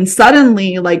 And then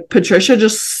suddenly, like, Patricia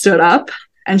just stood up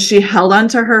and she held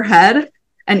onto her head.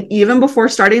 And even before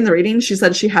starting the reading, she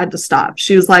said she had to stop.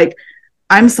 She was like,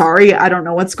 I'm sorry, I don't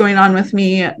know what's going on with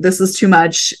me. This is too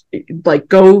much. Like,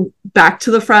 go back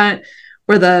to the front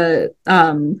where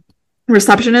the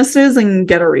receptionist is and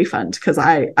get a refund, because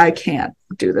I can't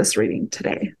do this reading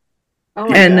today. Oh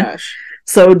my gosh.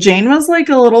 So Jane was like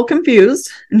a little confused,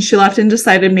 and she left and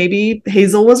decided maybe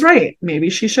Hazel was right. Maybe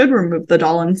she should remove the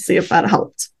doll and see if that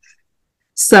helped.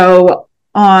 So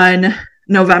on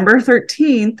November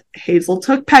 13th, Hazel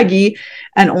took Peggy,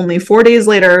 and only 4 days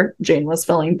later, Jane was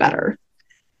feeling better.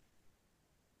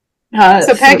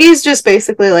 So Peggy's just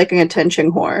basically like an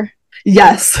attention whore.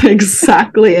 Yes,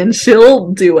 exactly. And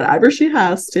she'll do whatever she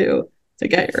has to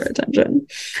get your attention.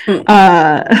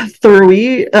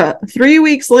 3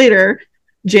 weeks later,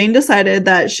 Jane decided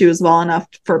that she was well enough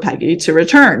for Peggy to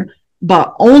return,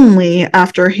 but only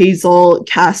after Hazel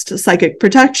cast psychic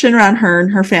protection around her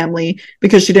and her family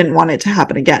because she didn't want it to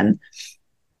happen again.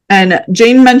 And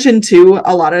Jane mentioned too,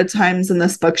 a lot of times in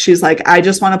this book, she's like, I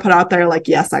just want to put out there, like,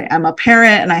 yes, I am a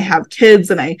parent and I have kids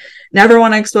and I never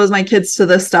want to expose my kids to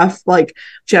this stuff. Like,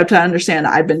 you have to understand,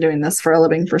 I've been doing this for a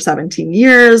living for 17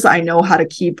 years. I know how to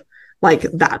keep like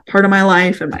that part of my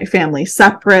life and my family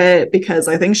separate, because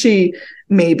I think she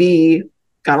maybe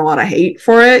got a lot of hate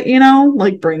for it, you know,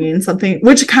 like bringing something,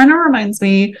 which kind of reminds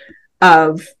me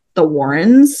of the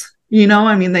Warrens, you know,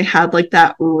 I mean, they had like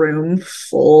that room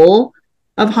full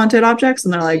of haunted objects,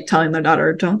 and they're like telling their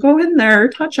daughter, don't go in there,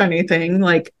 touch anything.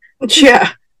 Like,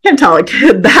 yeah, can't tell a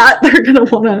kid that. They're gonna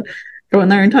want to go in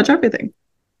there and touch everything.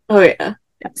 Oh yeah.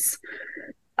 Yes.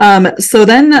 So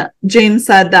then Jane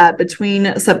said that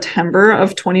between September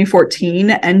of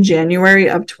 2014 and January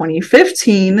of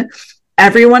 2015,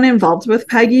 everyone involved with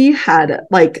Peggy had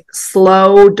like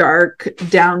slow, dark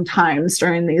down times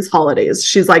during these holidays.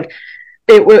 She's like,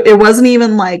 it wasn't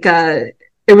even like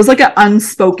it was like an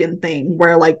unspoken thing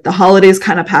where like the holidays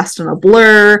kind of passed in a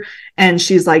blur, and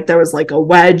she's like, there was like a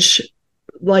wedge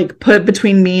like put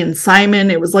between me and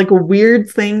Simon. It was like a weird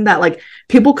thing that like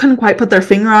people couldn't quite put their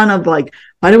finger on, of like,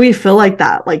 why do we feel like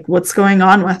that? Like, what's going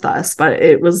on with us? But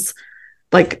it was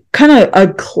like kind of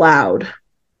a cloud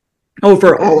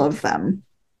over all of them.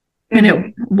 Mm-hmm. And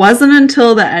it wasn't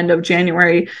until the end of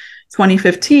January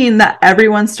 2015 that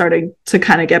everyone started to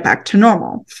kind of get back to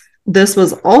normal. This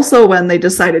was also when they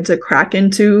decided to crack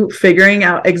into figuring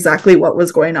out exactly what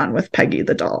was going on with Peggy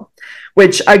the doll,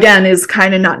 which again is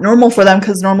kind of not normal for them,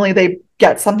 because normally they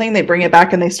get something, they bring it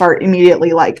back, and they start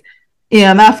immediately like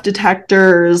EMF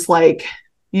detectors, like,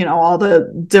 you know, all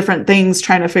the different things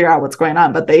trying to figure out what's going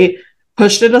on. But they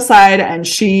pushed it aside, and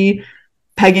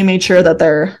Peggy made sure that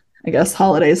their, I guess,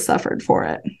 holidays suffered for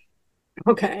it.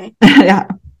 Okay. Yeah.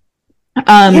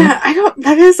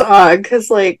 That is odd, because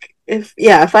like,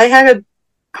 if I had a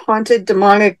haunted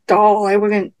demonic doll, I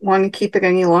wouldn't want to keep it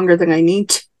any longer than I need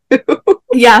to.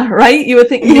 Yeah, right? You would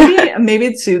think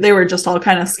maybe too, they were just all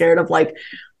kind of scared of like,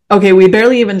 okay, we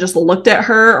barely even just looked at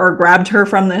her or grabbed her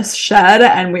from this shed,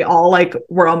 and we all like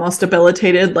were almost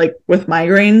debilitated, like with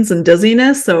migraines and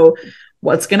dizziness. So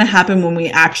what's going to happen when we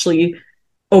actually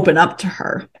open up to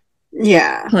her?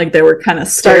 Yeah. Like they were kind of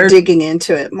scared. Start digging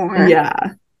into it more.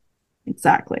 Yeah.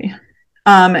 Exactly.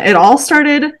 It all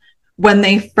started when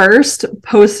they first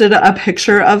posted a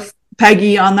picture of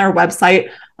Peggy on their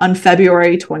website on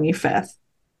February 25th.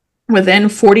 Within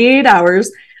 48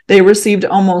 hours, they received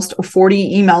almost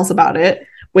 40 emails about it,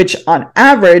 which on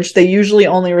average, they usually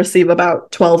only receive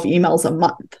about 12 emails a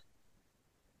month.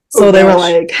 So they're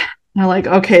like,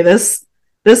 okay, this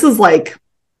is like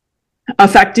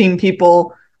affecting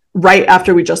people right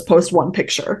after we just post one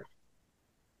picture.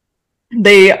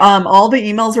 They all the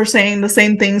emails were saying the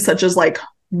same things, such as like,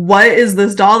 what is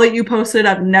this doll that you posted?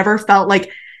 I've never felt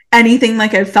like anything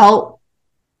like I felt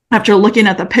after looking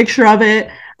at the picture of it.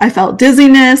 I felt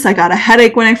dizziness. I got a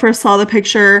headache when I first saw the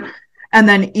picture. And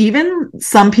then even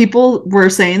some people were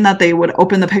saying that they would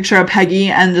open the picture of Peggy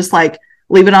and just like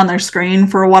leave it on their screen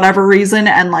for whatever reason.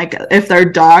 And like if their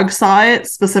dog saw it,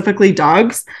 specifically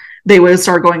dogs, they would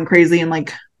start going crazy and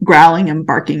like growling and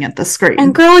barking at the screen.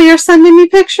 And girl, you're sending me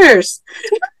pictures.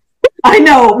 I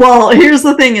know. Well, here's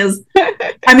the thing is,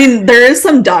 I mean, there is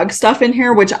some dog stuff in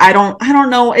here, which I don't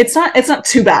know. It's not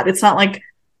too bad. It's not like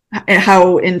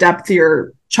how in-depth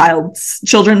your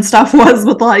children's stuff was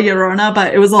with La Llorona,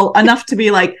 but it was enough to be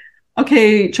like,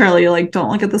 okay, Charlie, like, don't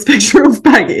look at this picture of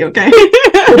Peggy, okay?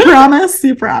 You promise?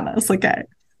 You promise, okay.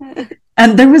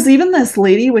 And there was even this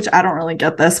lady, which I don't really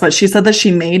get this, but she said that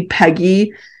she made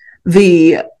Peggy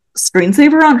the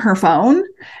screensaver on her phone.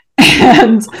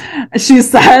 And she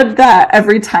said that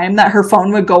every time that her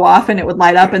phone would go off and it would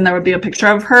light up and there would be a picture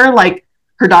of her, like,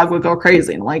 her dog would go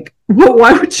crazy. And like, well,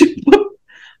 why would you put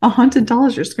a haunted doll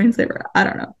as your screensaver? I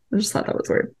don't know. I just thought that was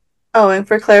weird. Oh, and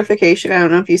for clarification, I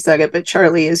don't know if you said it, but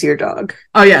Charlie is your dog.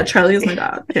 Oh yeah, Charlie is my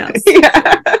dog. Yes.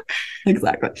 Yeah.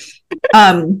 Exactly.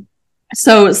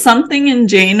 So something in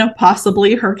Jane,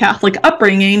 possibly her Catholic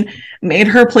upbringing, made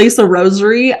her place a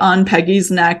rosary on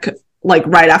Peggy's neck, like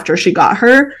right after she got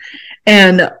her.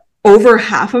 And over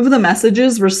half of the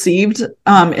messages received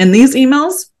in these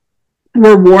emails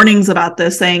were warnings about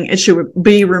this, saying it should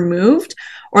be removed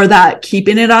or that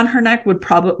keeping it on her neck would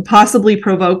possibly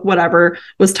provoke whatever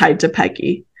was tied to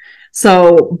Peggy.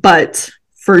 So, but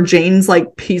for Jane's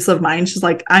like peace of mind, she's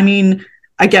like, I mean,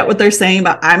 I get what they're saying,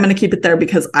 but I'm going to keep it there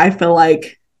because I feel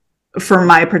like for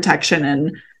my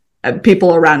protection and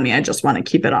people around me, I just want to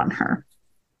keep it on her.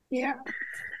 Yeah.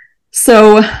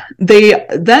 So they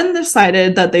then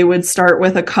decided that they would start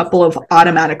with a couple of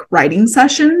automatic writing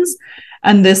sessions.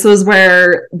 And this was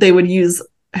where they would use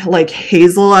like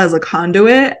Hazel as a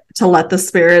conduit to let the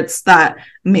spirits that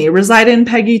may reside in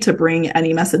Peggy to bring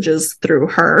any messages through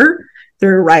her,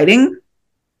 through writing.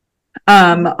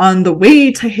 On the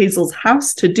way to Hazel's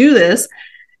house to do this,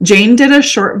 Jane did a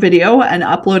short video and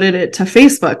uploaded it to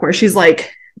Facebook where she's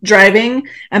like driving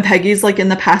and Peggy's like in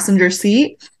the passenger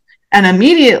seat. And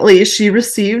immediately she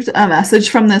received a message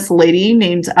from this lady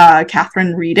named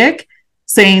Catherine Redick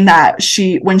saying that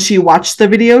when she watched the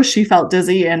video, she felt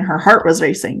dizzy and her heart was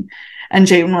racing. And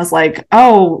Jane was like,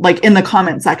 oh, like in the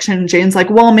comment section, Jane's like,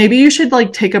 well, maybe you should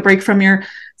like take a break from your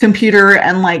computer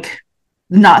and like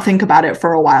not think about it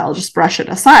for a while, just brush it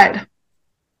aside.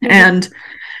 Mm-hmm. And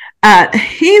at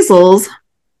Hazel's,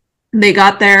 they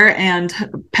got there and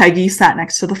Peggy sat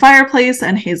next to the fireplace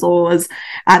and Hazel was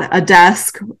at a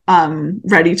desk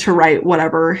ready to write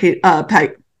whatever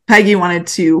Peggy wanted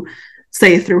to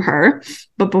say through her.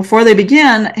 But before they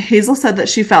began, Hazel said that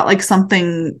she felt like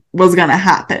something was going to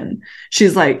happen.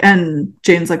 She's like, and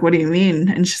Jane's like, what do you mean?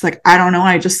 And she's like, I don't know.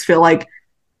 I just feel like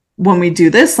when we do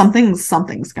this, something's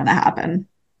going to happen.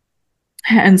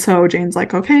 And so Jane's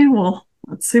like, okay, well,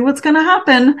 let's see what's going to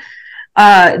happen.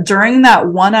 During that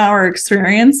 1 hour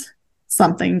experience,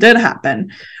 something did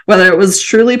happen. Whether it was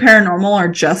truly paranormal or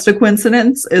just a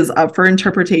coincidence is up for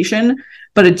interpretation,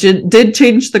 but it did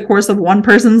change the course of one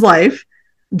person's life.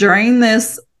 During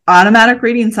this automatic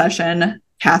reading session,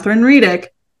 Catherine Redick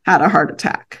had a heart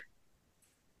attack.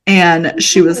 And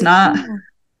she was not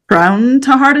prone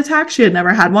to heart attacks. She had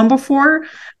never had one before,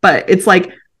 but it's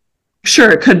like,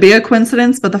 sure, it could be a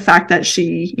coincidence, but the fact that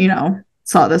she,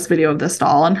 saw this video of this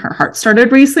doll and her heart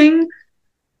started racing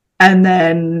and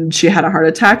then she had a heart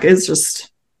attack is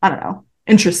just, I don't know,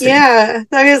 interesting. Yeah,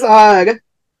 that is odd.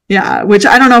 Yeah, which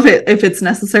I don't know if it's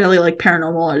necessarily like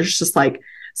paranormal or it's just like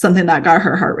something that got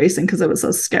her heart racing because it was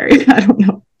so scary. I don't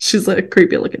know. She's a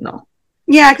creepy looking doll.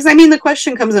 Yeah, because I mean, the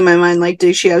question comes in my mind, like,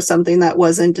 did she have something that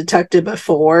wasn't detected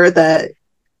before that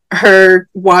her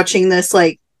watching this,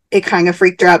 like, it kind of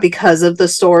freaked her out because of the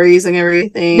stories and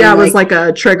everything? Yeah, it was like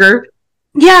a trigger.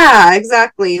 Yeah,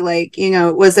 exactly. Like,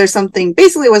 was there something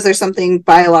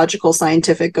biological,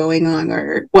 scientific going on,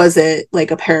 or was it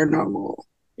like a paranormal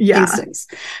instance?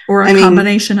 Or a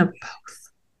combination of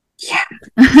both. Yeah.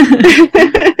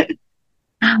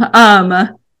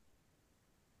 Um,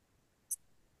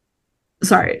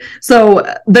 sorry. So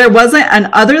there wasn't, and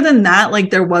other than that, like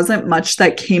there wasn't much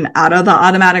that came out of the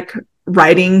automatic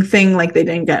writing thing. Like they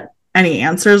didn't get any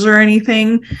answers or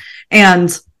anything.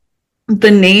 And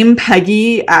the name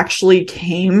Peggy actually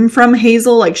came from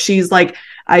Hazel. Like she's like,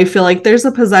 I feel like there's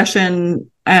a possession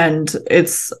and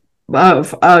it's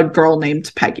of a girl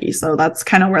named Peggy. So that's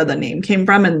kind of where the name came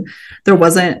from. And there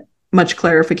wasn't much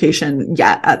clarification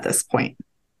yet at this point.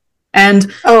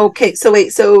 And okay, so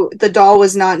wait, so the doll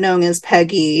was not known as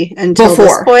Peggy until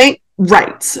this point?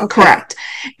 Right, okay. Correct.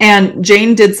 And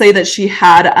Jane did say that she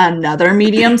had another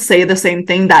medium say the same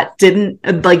thing that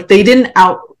didn't, like, they didn't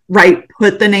outright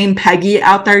put the name Peggy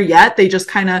out there yet. They just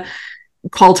kind of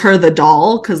called her the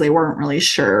doll because they weren't really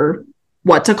sure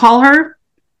what to call her.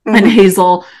 Mm-hmm. And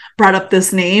Hazel brought up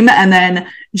this name, and then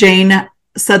Jane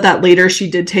said that later she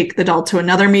did take the doll to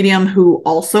another medium who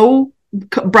also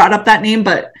brought up that name,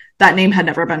 but that name had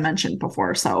never been mentioned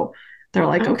before. So they're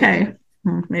like, okay,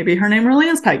 maybe her name really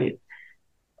is Peggy.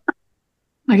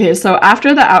 Okay, so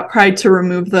after the outcry to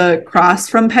remove the cross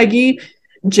from Peggy,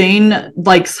 Jane,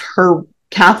 like her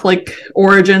Catholic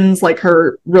origins, like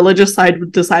her religious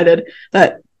side, decided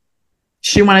that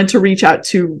she wanted to reach out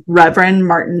to Reverend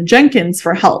Martin Jenkins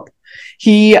for help.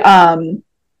 He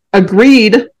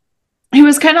agreed. He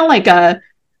was kind of like a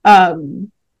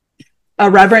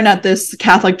reverend at this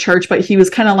Catholic church, but he was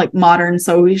kind of like modern.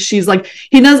 So she's like,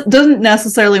 he doesn't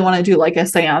necessarily want to do like a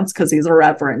seance because he's a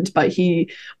reverend, but he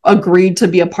agreed to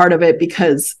be a part of it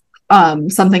because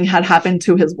something had happened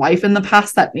to his wife in the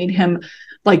past that made him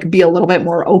like be a little bit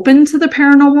more open to the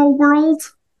paranormal world.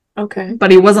 Okay. But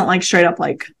he wasn't like straight up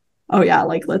like, oh yeah,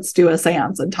 like let's do a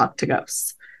seance and talk to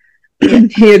ghosts.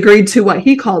 He agreed to what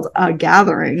he called a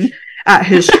gathering at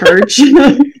his church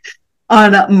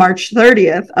on March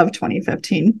 30th of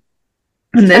 2015.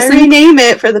 And this rename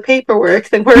it for the paperwork,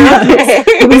 then we're okay.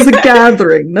 It was a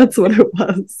gathering. That's what it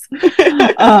was.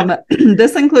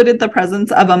 This included the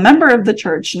presence of a member of the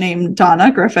church named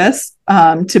Donna Griffiths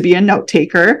to be a note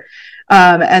taker.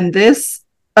 And this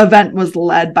event was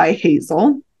led by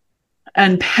Hazel.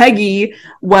 And Peggy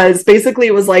was basically,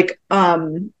 it was like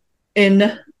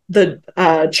in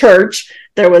the church,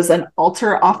 there was an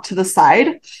altar off to the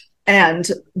side. And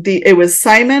it was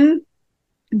Simon,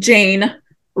 Jane,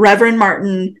 Reverend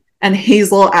Martin, and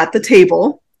Hazel at the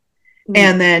table. Mm-hmm.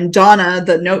 And then Donna,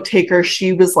 the note taker,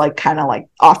 she was like kind of like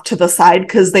off to the side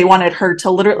because they wanted her to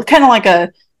literally kind of like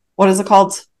a, what is it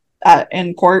called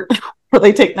in court where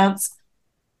they take notes?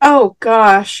 Oh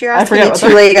gosh, you're asking me too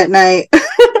late at night.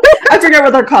 I forget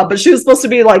what they're called, but she was supposed to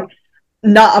be like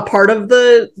not a part of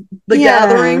the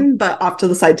gathering, but off to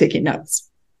the side taking notes.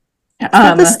 Is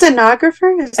that the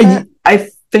stenographer? I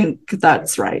think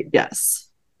that's right. Yes.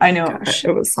 I know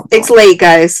it was something. It's late,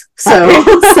 guys. So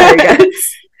sorry,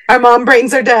 guys. Our mom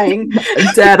brains are dying.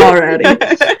 Dead already.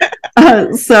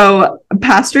 So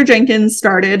Pastor Jenkins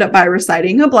started by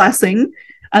reciting a blessing,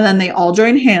 and then they all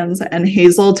join hands, and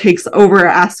Hazel takes over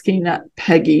asking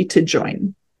Peggy to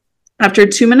join. After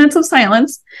 2 minutes of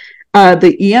silence,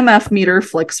 the EMF meter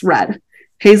flicks red.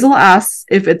 Hazel asks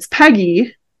if it's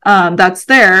Peggy that's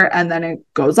there, and then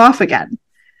it goes off again.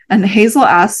 And Hazel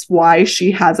asks why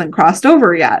she hasn't crossed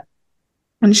over yet.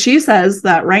 And she says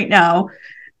that right now,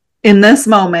 in this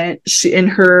moment, in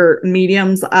her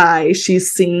medium's eye,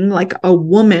 she's seeing like a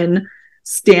woman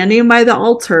standing by the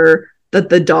altar that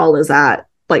the doll is at,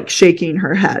 like shaking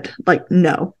her head, like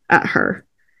no, at her.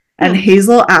 And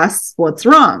Hazel asks what's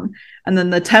wrong. And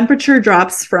then the temperature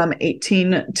drops from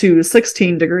 18 to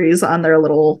 16 degrees on their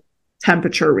little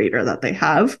temperature reader that they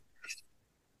have.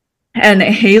 And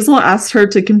Hazel asked her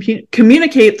to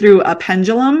communicate through a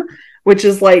pendulum, which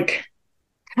is like,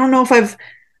 I don't know if I've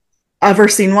ever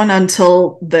seen one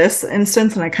until this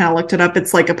instance, and I kind of looked it up.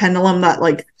 It's like a pendulum that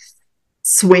like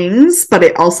swings, but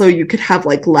it also, you could have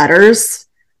like letters,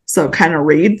 so it kind of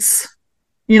reads,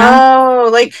 you know? Oh,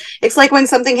 like it's like when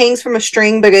something hangs from a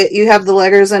string, but you have the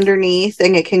letters underneath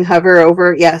and it can hover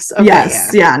over. Yes. Okay,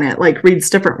 yes. Yeah. And it like reads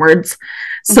different words.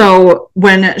 So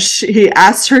when he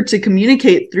asked her to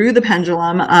communicate through the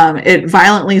pendulum, it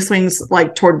violently swings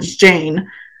like towards Jane,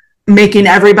 making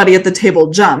everybody at the table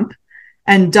jump.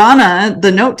 And Donna,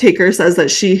 the note taker, says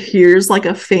that she hears like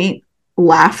a faint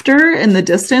laughter in the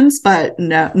distance, but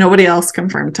nobody else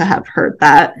confirmed to have heard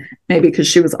that. Maybe because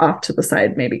she was off to the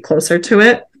side, maybe closer to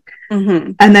it.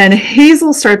 Mm-hmm. And then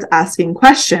Hazel starts asking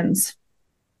questions.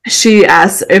 She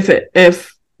asks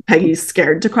if Peggy's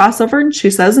scared to cross over, and she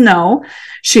says no.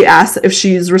 She asks if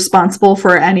she's responsible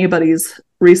for anybody's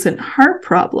recent heart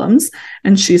problems,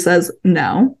 and she says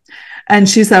no. And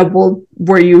she said, well,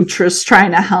 were you just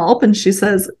trying to help? And she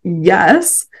says,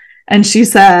 yes. And she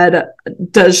said,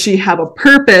 does she have a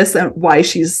purpose and why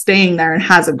she's staying there and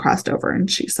hasn't crossed over? And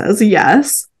she says,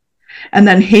 yes. And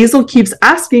then Hazel keeps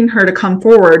asking her to come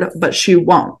forward, but she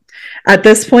won't. At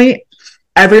this point,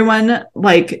 everyone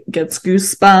like gets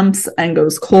goosebumps and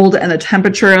goes cold, and the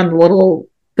temperature on the little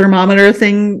thermometer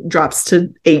thing drops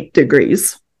to 8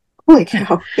 degrees. Holy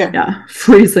cow. Yeah,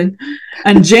 freezing.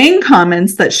 And Jane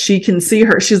comments that she can see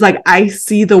her. She's like, I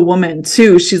see the woman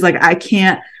too. She's like, I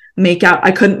couldn't make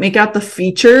out the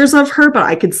features of her, but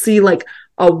I could see like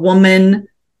a woman,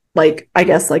 like, I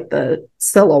guess like the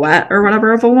silhouette or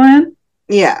whatever of a woman.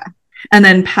 Yeah. And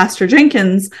then Pastor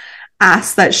Jenkins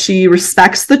asks that she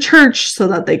respects the church so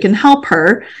that they can help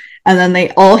her. And then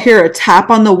they all hear a tap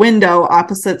on the window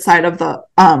opposite side of the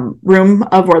room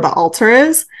of where the altar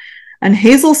is. And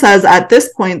Hazel says at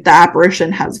this point, the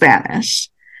apparition has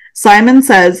vanished. Simon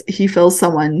says he feels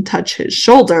someone touch his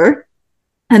shoulder.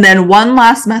 And then one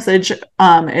last message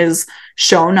is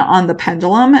shown on the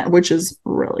pendulum, which is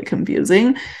really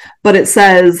confusing. But it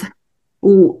says,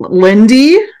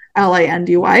 Lindy,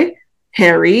 Lindy,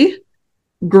 Harry,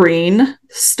 green,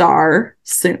 star,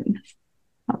 soon.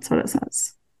 That's what it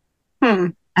says.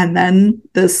 And then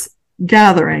this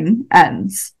gathering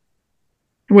ends,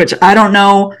 which I don't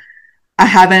know. I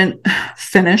haven't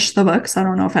finished the books. I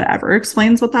don't know if it ever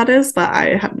explains what that is, but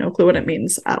I have no clue what it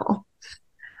means at all.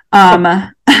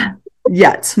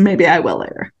 Yet. Maybe I will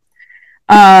later.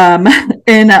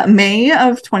 In May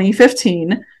of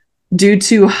 2015, due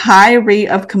to high rate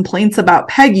of complaints about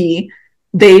Peggy,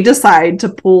 they decide to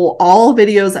pull all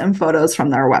videos and photos from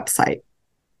their website.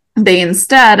 They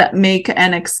instead make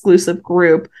an exclusive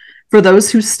group for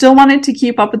those who still wanted to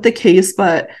keep up with the case,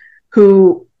 but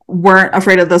who weren't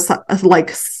afraid of the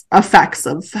like effects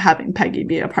of having Peggy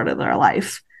be a part of their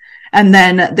life. And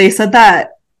then they said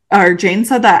that, or Jane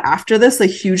said that after this, a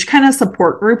huge kind of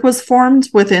support group was formed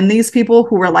within these people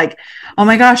who were like, oh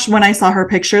my gosh, when I saw her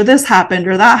picture, this happened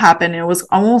or that happened. It was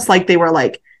almost like they were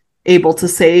like able to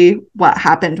say what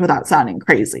happened without sounding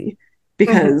crazy.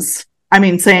 Because I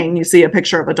mean, saying you see a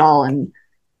picture of a doll and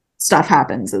stuff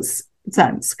happens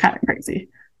sounds kind of crazy.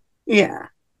 Yeah.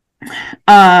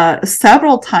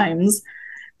 Several times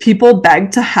people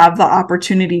begged to have the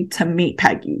opportunity to meet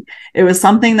Peggy. It was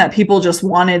something that people just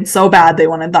wanted so bad. They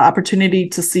wanted the opportunity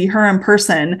to see her in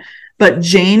person, but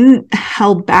Jane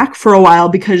held back for a while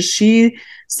because she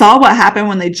saw what happened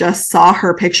when they just saw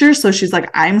her picture. So she's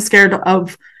like, I'm scared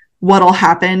of what'll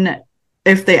happen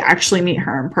if they actually meet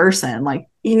her in person. Like,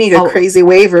 you need a crazy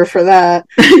waiver for that.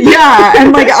 Yeah.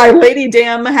 And like, our Lady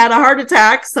Dam had a heart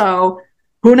attack, so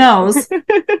who knows?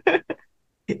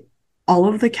 All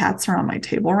of the cats are on my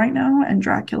table right now, and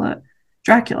Dracula.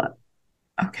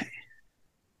 Okay.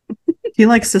 He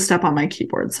likes to step on my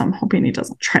keyboard, so I'm hoping he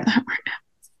doesn't try that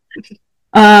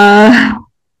right now.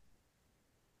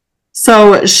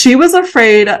 So she was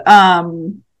afraid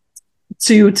to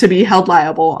be held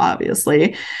liable,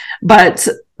 obviously, but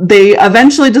they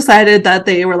eventually decided that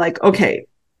they were like, okay,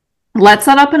 let's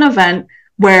set up an event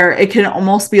where it can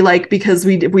almost be like, because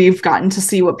we've gotten to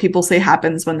see what people say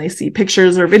happens when they see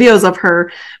pictures or videos of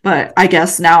her, but I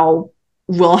guess now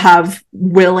we'll have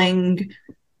willing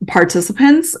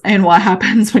participants in what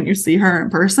happens when you see her in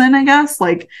person, I guess.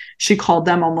 Like, she called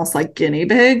them almost like guinea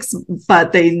pigs,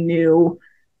 but they knew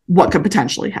what could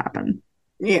potentially happen.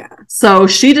 Yeah. So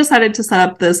she decided to set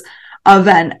up this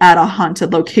event at a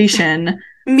haunted location.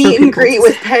 Meet and greet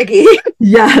with Peggy.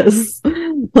 Yes.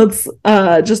 Let's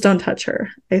just don't touch her,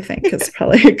 I think is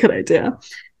probably a good idea.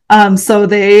 So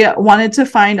they wanted to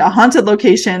find a haunted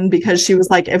location because she was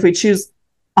like, if we choose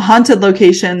a haunted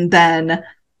location, then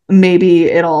maybe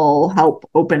it'll help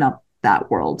open up that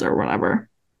world or whatever.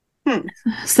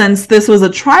 Since this was a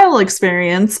trial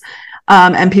experience,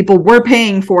 and people were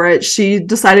paying for it, she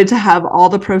decided to have all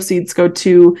the proceeds go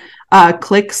to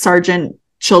Click Sargent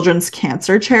Children's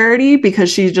Cancer Charity,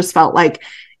 because she just felt like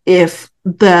if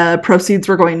the proceeds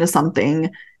were going to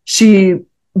something she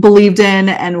believed in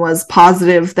and was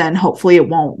positive, then hopefully it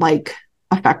won't like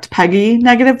affect Peggy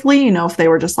negatively, you know, if they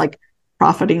were just like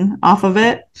profiting off of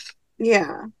it.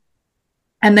 Yeah.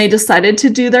 And they decided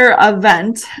to do their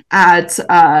event at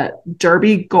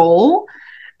Derby Goal.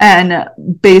 And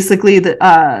basically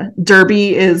the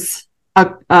Derby is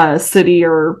a city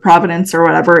or Providence or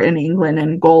whatever in England,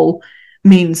 and Goal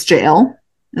means jail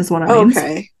is what it means.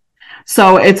 Okay.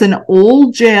 So it's an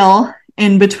old jail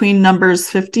in between numbers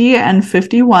 50 and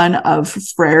 51 of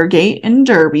Freregate in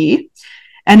Derby.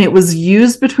 And it was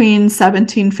used between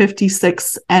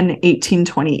 1756 and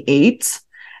 1828.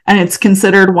 And it's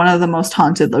considered one of the most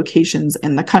haunted locations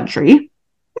in the country.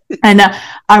 And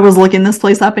I was looking this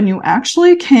place up, and you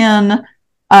actually can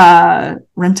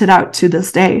rent it out to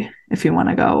this day if you want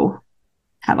to go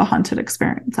have a haunted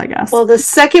experience, I guess. Well, the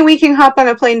second we can hop on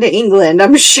a plane to England,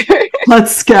 I'm sure.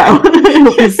 Let's go.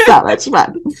 It'll be so much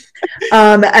fun.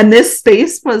 And this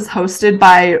space was hosted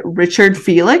by Richard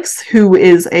Felix, who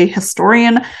is a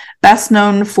historian best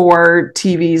known for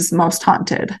TV's Most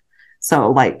Haunted. So,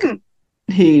 like,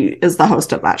 he is the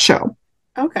host of that show.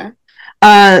 Okay.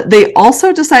 They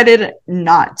also decided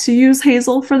not to use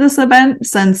Hazel for this event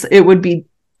since it would be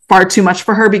far too much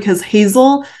for her, because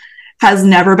Hazel has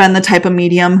never been the type of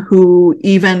medium who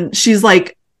she's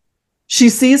like, she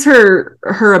sees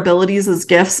her abilities as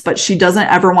gifts, but she doesn't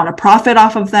ever want to profit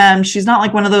off of them. She's not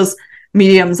like one of those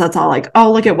mediums that's all like,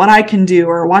 oh, look at what I can do,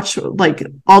 or watch like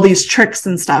all these tricks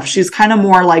and stuff. She's kind of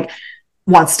more like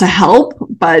wants to help,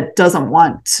 but doesn't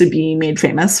want to be made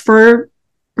famous for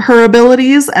her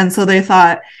abilities. And so they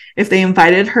thought if they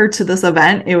invited her to this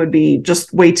event, it would be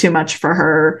just way too much for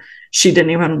her. She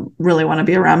didn't even really want to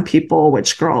be around people,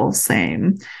 which, girl,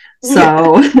 same.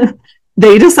 So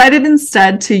they decided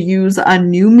instead to use a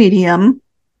new medium,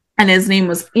 and his name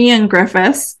was Ian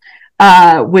Griffiths,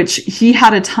 which he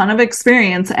had a ton of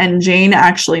experience, and Jane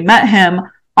actually met him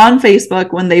on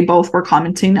Facebook when they both were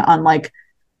commenting on like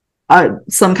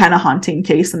some kind of haunting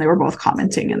case, and they were both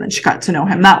commenting, and then she got to know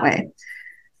him that way.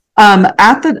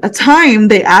 At the time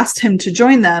they asked him to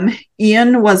join them,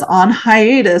 Ian was on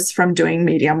hiatus from doing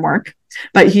medium work,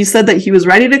 but he said that he was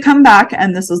ready to come back,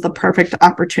 and this was the perfect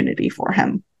opportunity for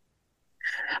him.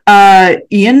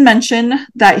 Ian mentioned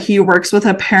that he works with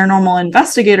a paranormal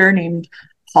investigator named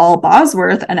Paul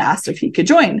Bosworth and asked if he could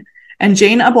join. And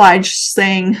Jane obliged,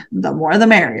 saying the more the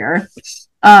merrier.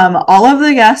 All of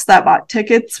the guests that bought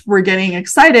tickets were getting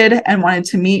excited and wanted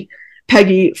to meet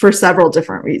Peggy for several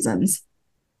different reasons.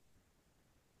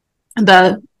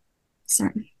 The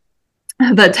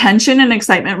tension and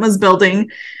excitement was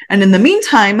building, and in the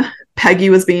meantime, Peggy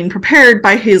was being prepared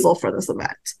by Hazel for this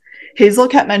event. Hazel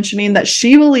kept mentioning that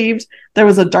she believed there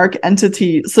was a dark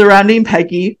entity surrounding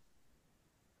Peggy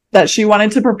that she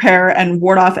wanted to prepare and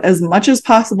ward off as much as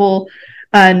possible,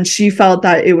 and she felt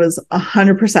that it was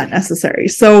 100% necessary.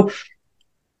 So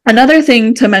another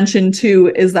thing to mention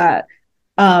too is that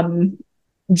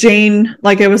Jane,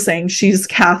 like I was saying, she's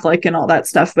Catholic and all that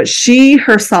stuff, but she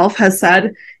herself has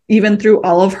said, even through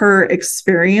all of her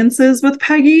experiences with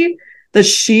Peggy, that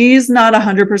she's not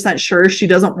 100% sure. She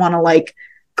doesn't want to like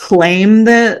claim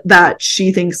that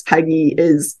she thinks Peggy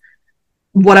is,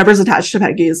 whatever's attached to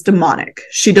Peggy is demonic.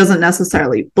 She doesn't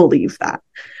necessarily believe that,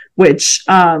 which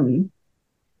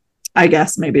I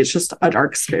guess maybe it's just a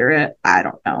dark spirit. I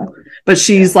don't know. But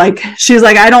she's like,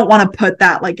 I don't want to put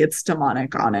that like it's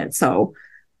demonic on it. So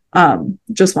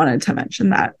just wanted to mention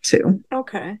that too.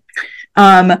 Okay.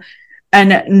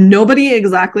 And nobody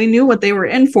exactly knew what they were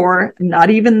in for, not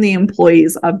even the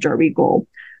employees of Derby Gold,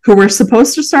 who were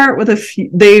supposed to start with a few.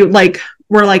 They like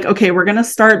were like, okay, we're gonna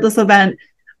start this event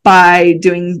by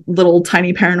doing little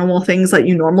tiny paranormal things that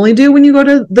you normally do when you go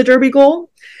to the Derby Gold.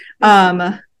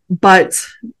 But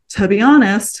to be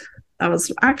honest, that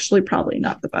was actually probably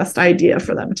not the best idea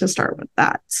for them to start with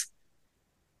that.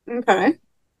 Okay.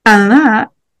 And that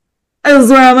is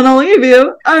where I'm gonna leave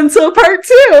you until part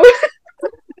 2.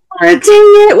 Dang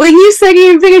it. When you said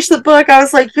you didn't finish the book, I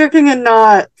was like, you're gonna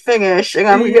not finish, and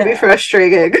I'm gonna be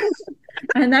frustrated.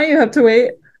 And now you have to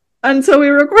wait until we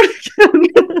record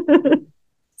again.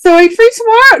 So I'm free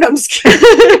tomorrow? No, I'm just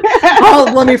kidding.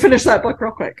 Let me finish that book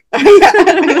real quick.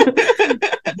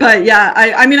 But yeah,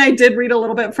 I mean, I did read a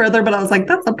little bit further, but I was like,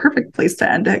 that's a perfect place to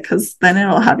end it, because then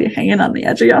it'll have you hanging on the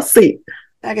edge of your seat.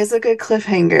 That is a good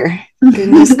cliffhanger.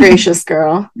 Goodness gracious,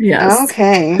 girl. Yes.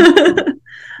 Okay.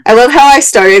 I love how I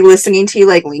started listening to you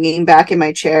like leaning back in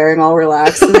my chair and all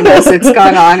relaxed, and the music's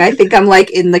gone on. I think I'm like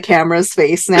in the camera's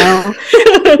face now.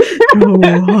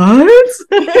 What?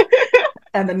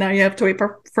 And then now you have to wait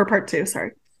for part 2.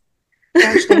 Sorry.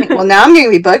 Gosh, well, now I'm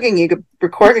going to be bugging you to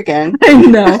record again. I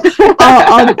know.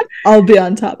 I'll be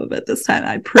on top of it this time.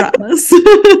 I promise.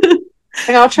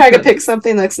 And I'll try to pick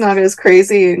something that's not as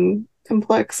crazy and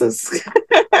complex as.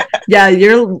 Yeah,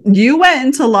 you went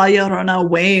into La Llorona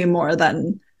way more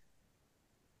than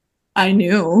I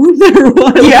knew there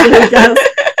was. Yeah. I guess.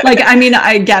 Like, I mean,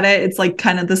 I get it. It's like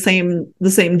kind of the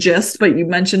same gist, but you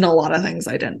mentioned a lot of things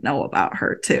I didn't know about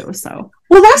her too. So,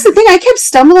 well, that's the thing. I kept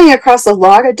stumbling across a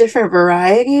lot of different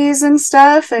varieties and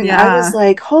stuff, and I was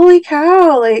like, "Holy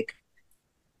cow!" Like,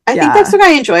 I think that's what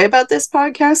I enjoy about this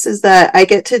podcast, is that I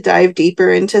get to dive deeper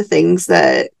into things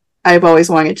that I've always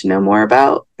wanted to know more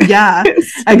about. Yeah,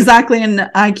 exactly.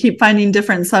 And I keep finding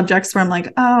different subjects where I'm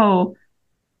like, oh,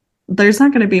 there's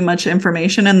not going to be much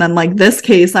information. And then like this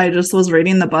case, I just was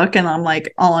reading the book and I'm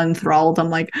like all enthralled. I'm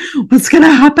like, what's going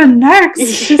to happen next?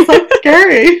 It's just so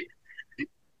scary.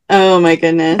 Oh my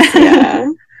goodness. Yeah.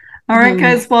 All right,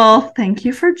 guys. Well, thank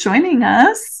you for joining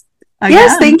us. Again.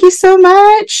 Yes, thank you so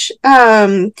much.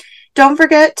 Don't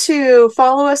forget to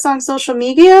follow us on social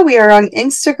media. We are on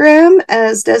Instagram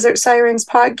as Desert Sirens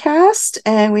Podcast,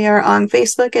 and we are on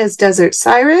Facebook as Desert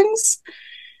Sirens.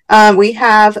 We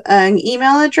have an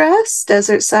email address,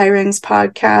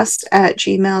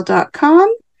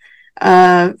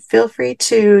 desertsirenspodcast@gmail.com. Feel free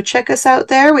to check us out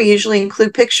there. We usually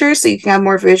include pictures so you can have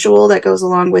more visual that goes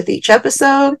along with each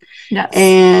episode. Yes.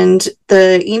 And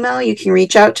the email, you can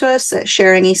reach out to us,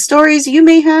 share any stories you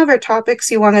may have or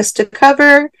topics you want us to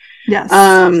cover. Yes,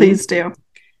 please do.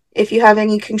 If you have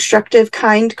any constructive,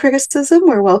 kind criticism,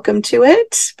 we're welcome to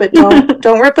it. But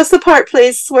don't rip us apart,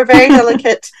 please. We're very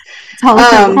delicate.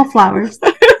 Delicate little flowers.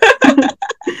 But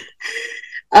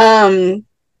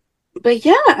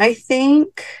yeah, I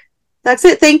think that's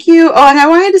it. Thank you. Oh, and I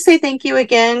wanted to say thank you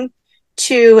again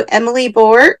to Emily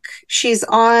Bork. She's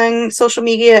on social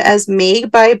media as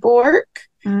Meg by Bork.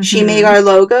 Mm-hmm. She made our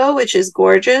logo, which is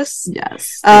gorgeous.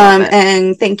 Yes.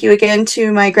 And thank you again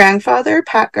to my grandfather,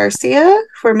 Pat Garcia,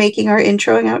 for making our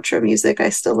intro and outro music. I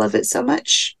still love it so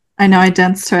much. I know, I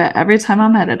dance to it every time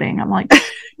I'm editing. I'm like,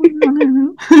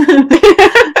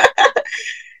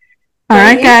 all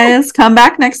right, guys, come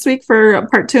back next week for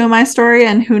part 2 of my story,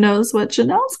 and who knows what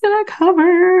Janelle's gonna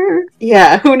cover.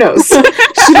 Yeah, who knows?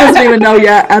 She doesn't even know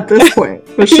yet at this point,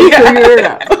 but she'll figure it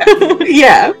out.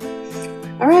 Yeah.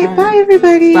 All right, bye,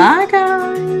 everybody. Bye,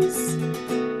 guys.